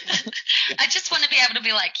 I just want to be able to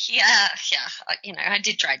be like, I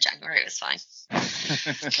did dry January. It was fine.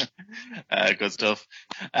 Good stuff.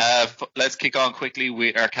 Let's kick on quickly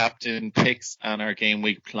with our captain picks and our game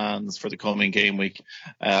week plans for the coming game week.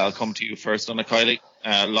 I'll come to you first on it, Kylie.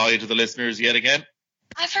 Lie to the listeners yet again.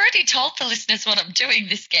 I've already told the listeners what I'm doing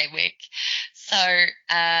this game week. So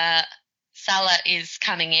Salah is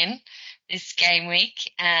coming in this game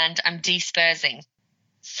week, and I'm de-Spursing.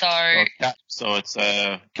 So it's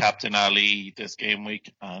Captain Ali this game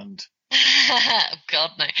week, and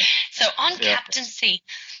God no. So on captaincy,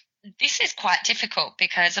 this is quite difficult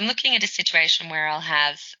because I'm looking at a situation where I'll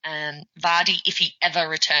have Vardy if he ever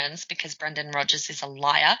returns, because Brendan Rodgers is a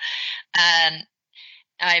liar.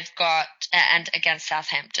 I've got and against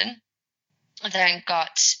Southampton. I've then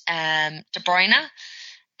got De Bruyne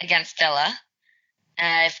against Villa.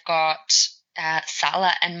 I've got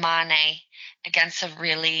Salah and Mane against a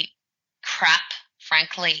really crap,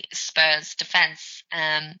 frankly, Spurs defence.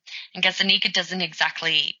 And Gazzaniga doesn't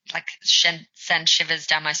exactly send shivers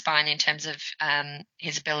down my spine in terms of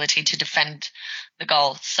his ability to defend the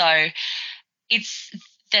goal. So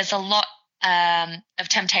there's a lot of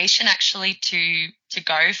temptation actually to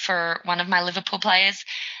go for one of my Liverpool players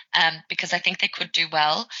because I think they could do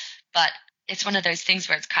well, but it's one of those things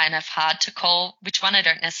where it's kind of hard to call which one. I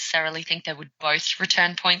don't necessarily think they would both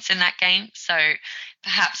return points in that game. So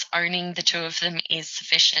perhaps owning the two of them is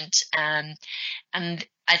sufficient. And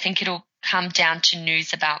I think it'll come down to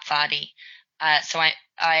news about Vardy. So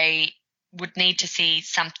I would need to see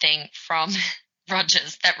something from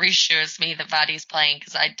Rodgers that reassures me that Vardy is playing,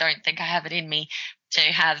 because I don't think I have it in me to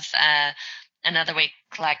have another week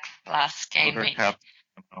like last game week.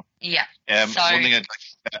 Yeah. One thing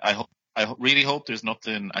I really hope there's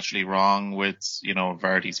nothing actually wrong with,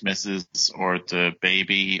 Vardy's misses or the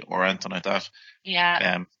baby or anything like that.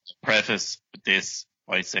 Yeah. Preface this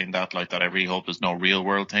by saying that like that. I really hope there's no real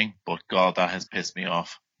world thing, but God, that has pissed me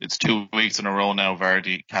off. It's 2 weeks in a row now,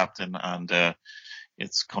 Vardy captain, and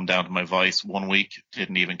it's come down to my vice. 1 week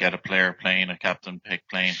didn't even get a player playing, a captain pick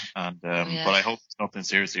playing, and but I hope there's nothing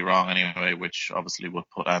seriously wrong anyway, which obviously would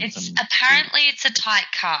put Anthony. Apparently it's a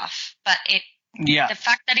tight calf, but the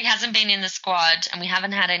fact that he hasn't been in the squad and we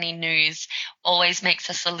haven't had any news always makes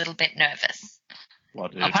us a little bit nervous.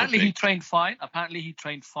 Apparently he trained fine.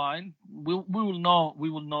 We will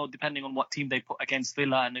know depending on what team they put against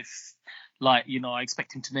Villa, and if I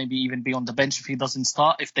expect him to maybe even be on the bench if he doesn't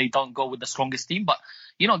start, if they don't go with the strongest team. But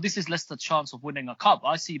this is Leicester's chance of winning a cup.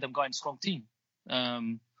 I see them going strong team,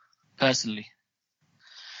 personally.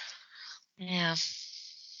 Yeah.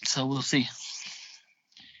 So we'll see.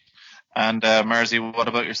 And Marzi, what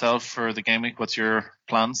about yourself for the game week? What's your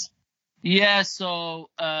plans? Yeah, so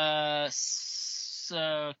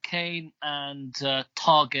Kane and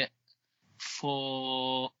Target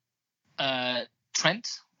for Trent.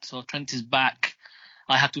 So Trent is back.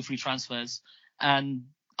 I have 2 free transfers, and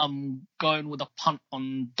I'm going with a punt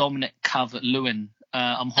on Dominic Calvert-Lewin.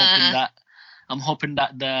 I'm hoping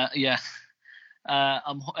that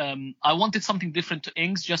I wanted something different to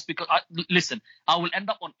Ings just because. I will end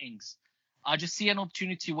up on Ings. I just see an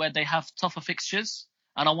opportunity where they have tougher fixtures,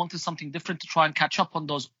 and I wanted something different to try and catch up on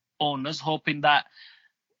those owners, hoping that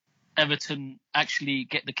Everton actually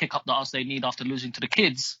get the kick up the arse they need after losing to the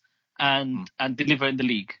kids and deliver in the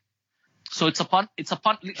league. So it's a punt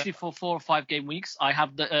literally for 4 or 5 game weeks. I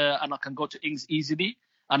have and I can go to Ings easily,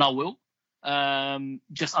 and I will. I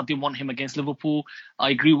didn't want him against Liverpool. I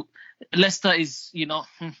agree. Leicester is,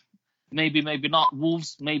 maybe not.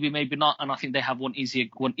 Wolves, maybe not. And I think they have one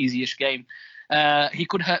easy-ish game. He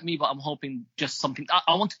could hurt me, but I'm hoping just something.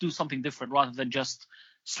 I want to do something different rather than just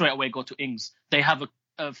straight away go to Ings. They have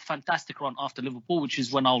a fantastic run after Liverpool, which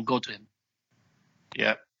is when I'll go to him.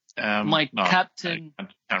 Yeah. Captain. I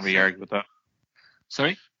can't really argue with that.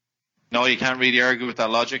 Sorry? No, you can't really argue with that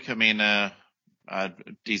logic. I mean,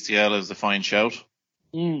 DCL is a fine shout.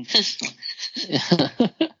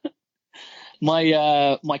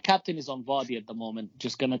 My captain is on Vardy at the moment.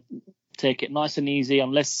 Just gonna take it nice and easy,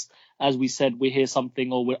 unless, as we said, we hear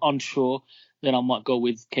something or we're unsure. Then I might go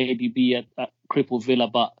with KDB at Cripple Villa.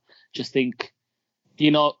 But just think,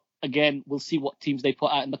 again, we'll see what teams they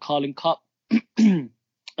put out in the Carling Cup.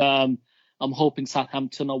 I'm hoping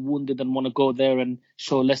Southampton are wounded and want to go there and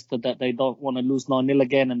show Leicester that they don't want to lose 9-0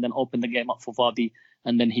 again, and then open the game up for Vardy,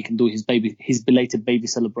 and then he can do his belated baby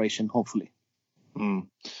celebration, hopefully. By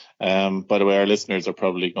the way, our listeners are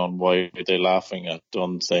probably going, why are they laughing at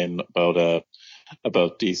Dunn saying about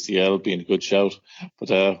DCL being a good shout? But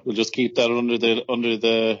we'll just keep that under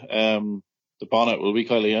the bonnet, will we,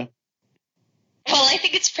 Kylie? Yeah. Well, I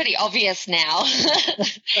think it's pretty obvious now.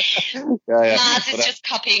 Yeah. Mars is just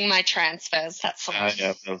copying my transfers. That's all.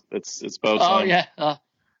 Yeah, it's about time. Oh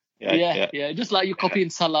yeah. Yeah. Just like you're copying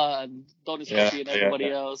Salah and Don is copying everybody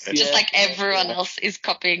else. Just like everyone else is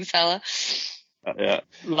copying Salah.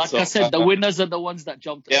 Like I said, the winners are the ones that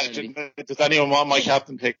jumped early. Does anyone want my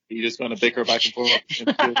captain pick? You're just going to bicker back and forth.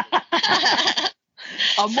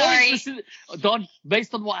 I'm more interested, Don,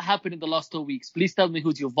 based on what happened in the last 2 weeks, please tell me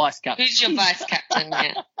who's your vice captain. Who's your vice captain?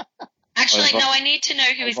 Yeah. Actually, no, I need to know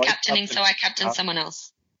who is captaining, so I captain someone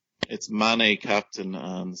else. It's Mane captain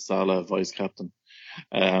and Salah vice captain.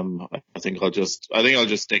 I think I'll just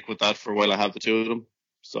stick with that for a while. I have the two of them.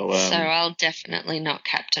 So I'll definitely not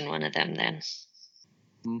captain one of them then.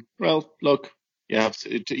 Well, look, you have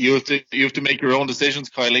to make your own decisions,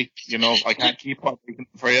 Kylie. I can't keep on speaking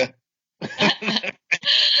for you.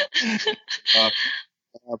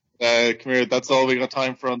 Come here, that's all we got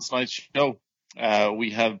time for on tonight's show.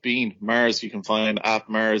 We have been Mars. You can find at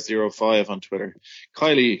Mars05 on Twitter.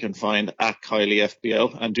 Kylie, you can find at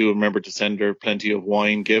KylieFBL, and do remember to send her plenty of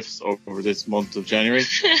wine gifts over this month of January.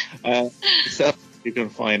 You can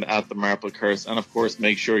find at the Marple Curse, and of course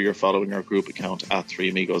make sure you're following our group account at 3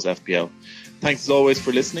 Amigos FPL. Thanks as always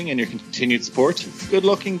for listening and your continued support. Good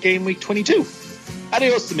luck in game week 22.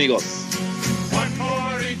 Adios, amigos. One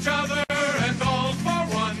for each other and all for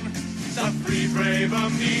one. The 3 brave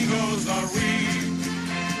amigos are we.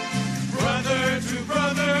 Brother to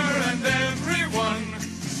brother and everyone,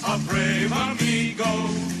 a brave amigo.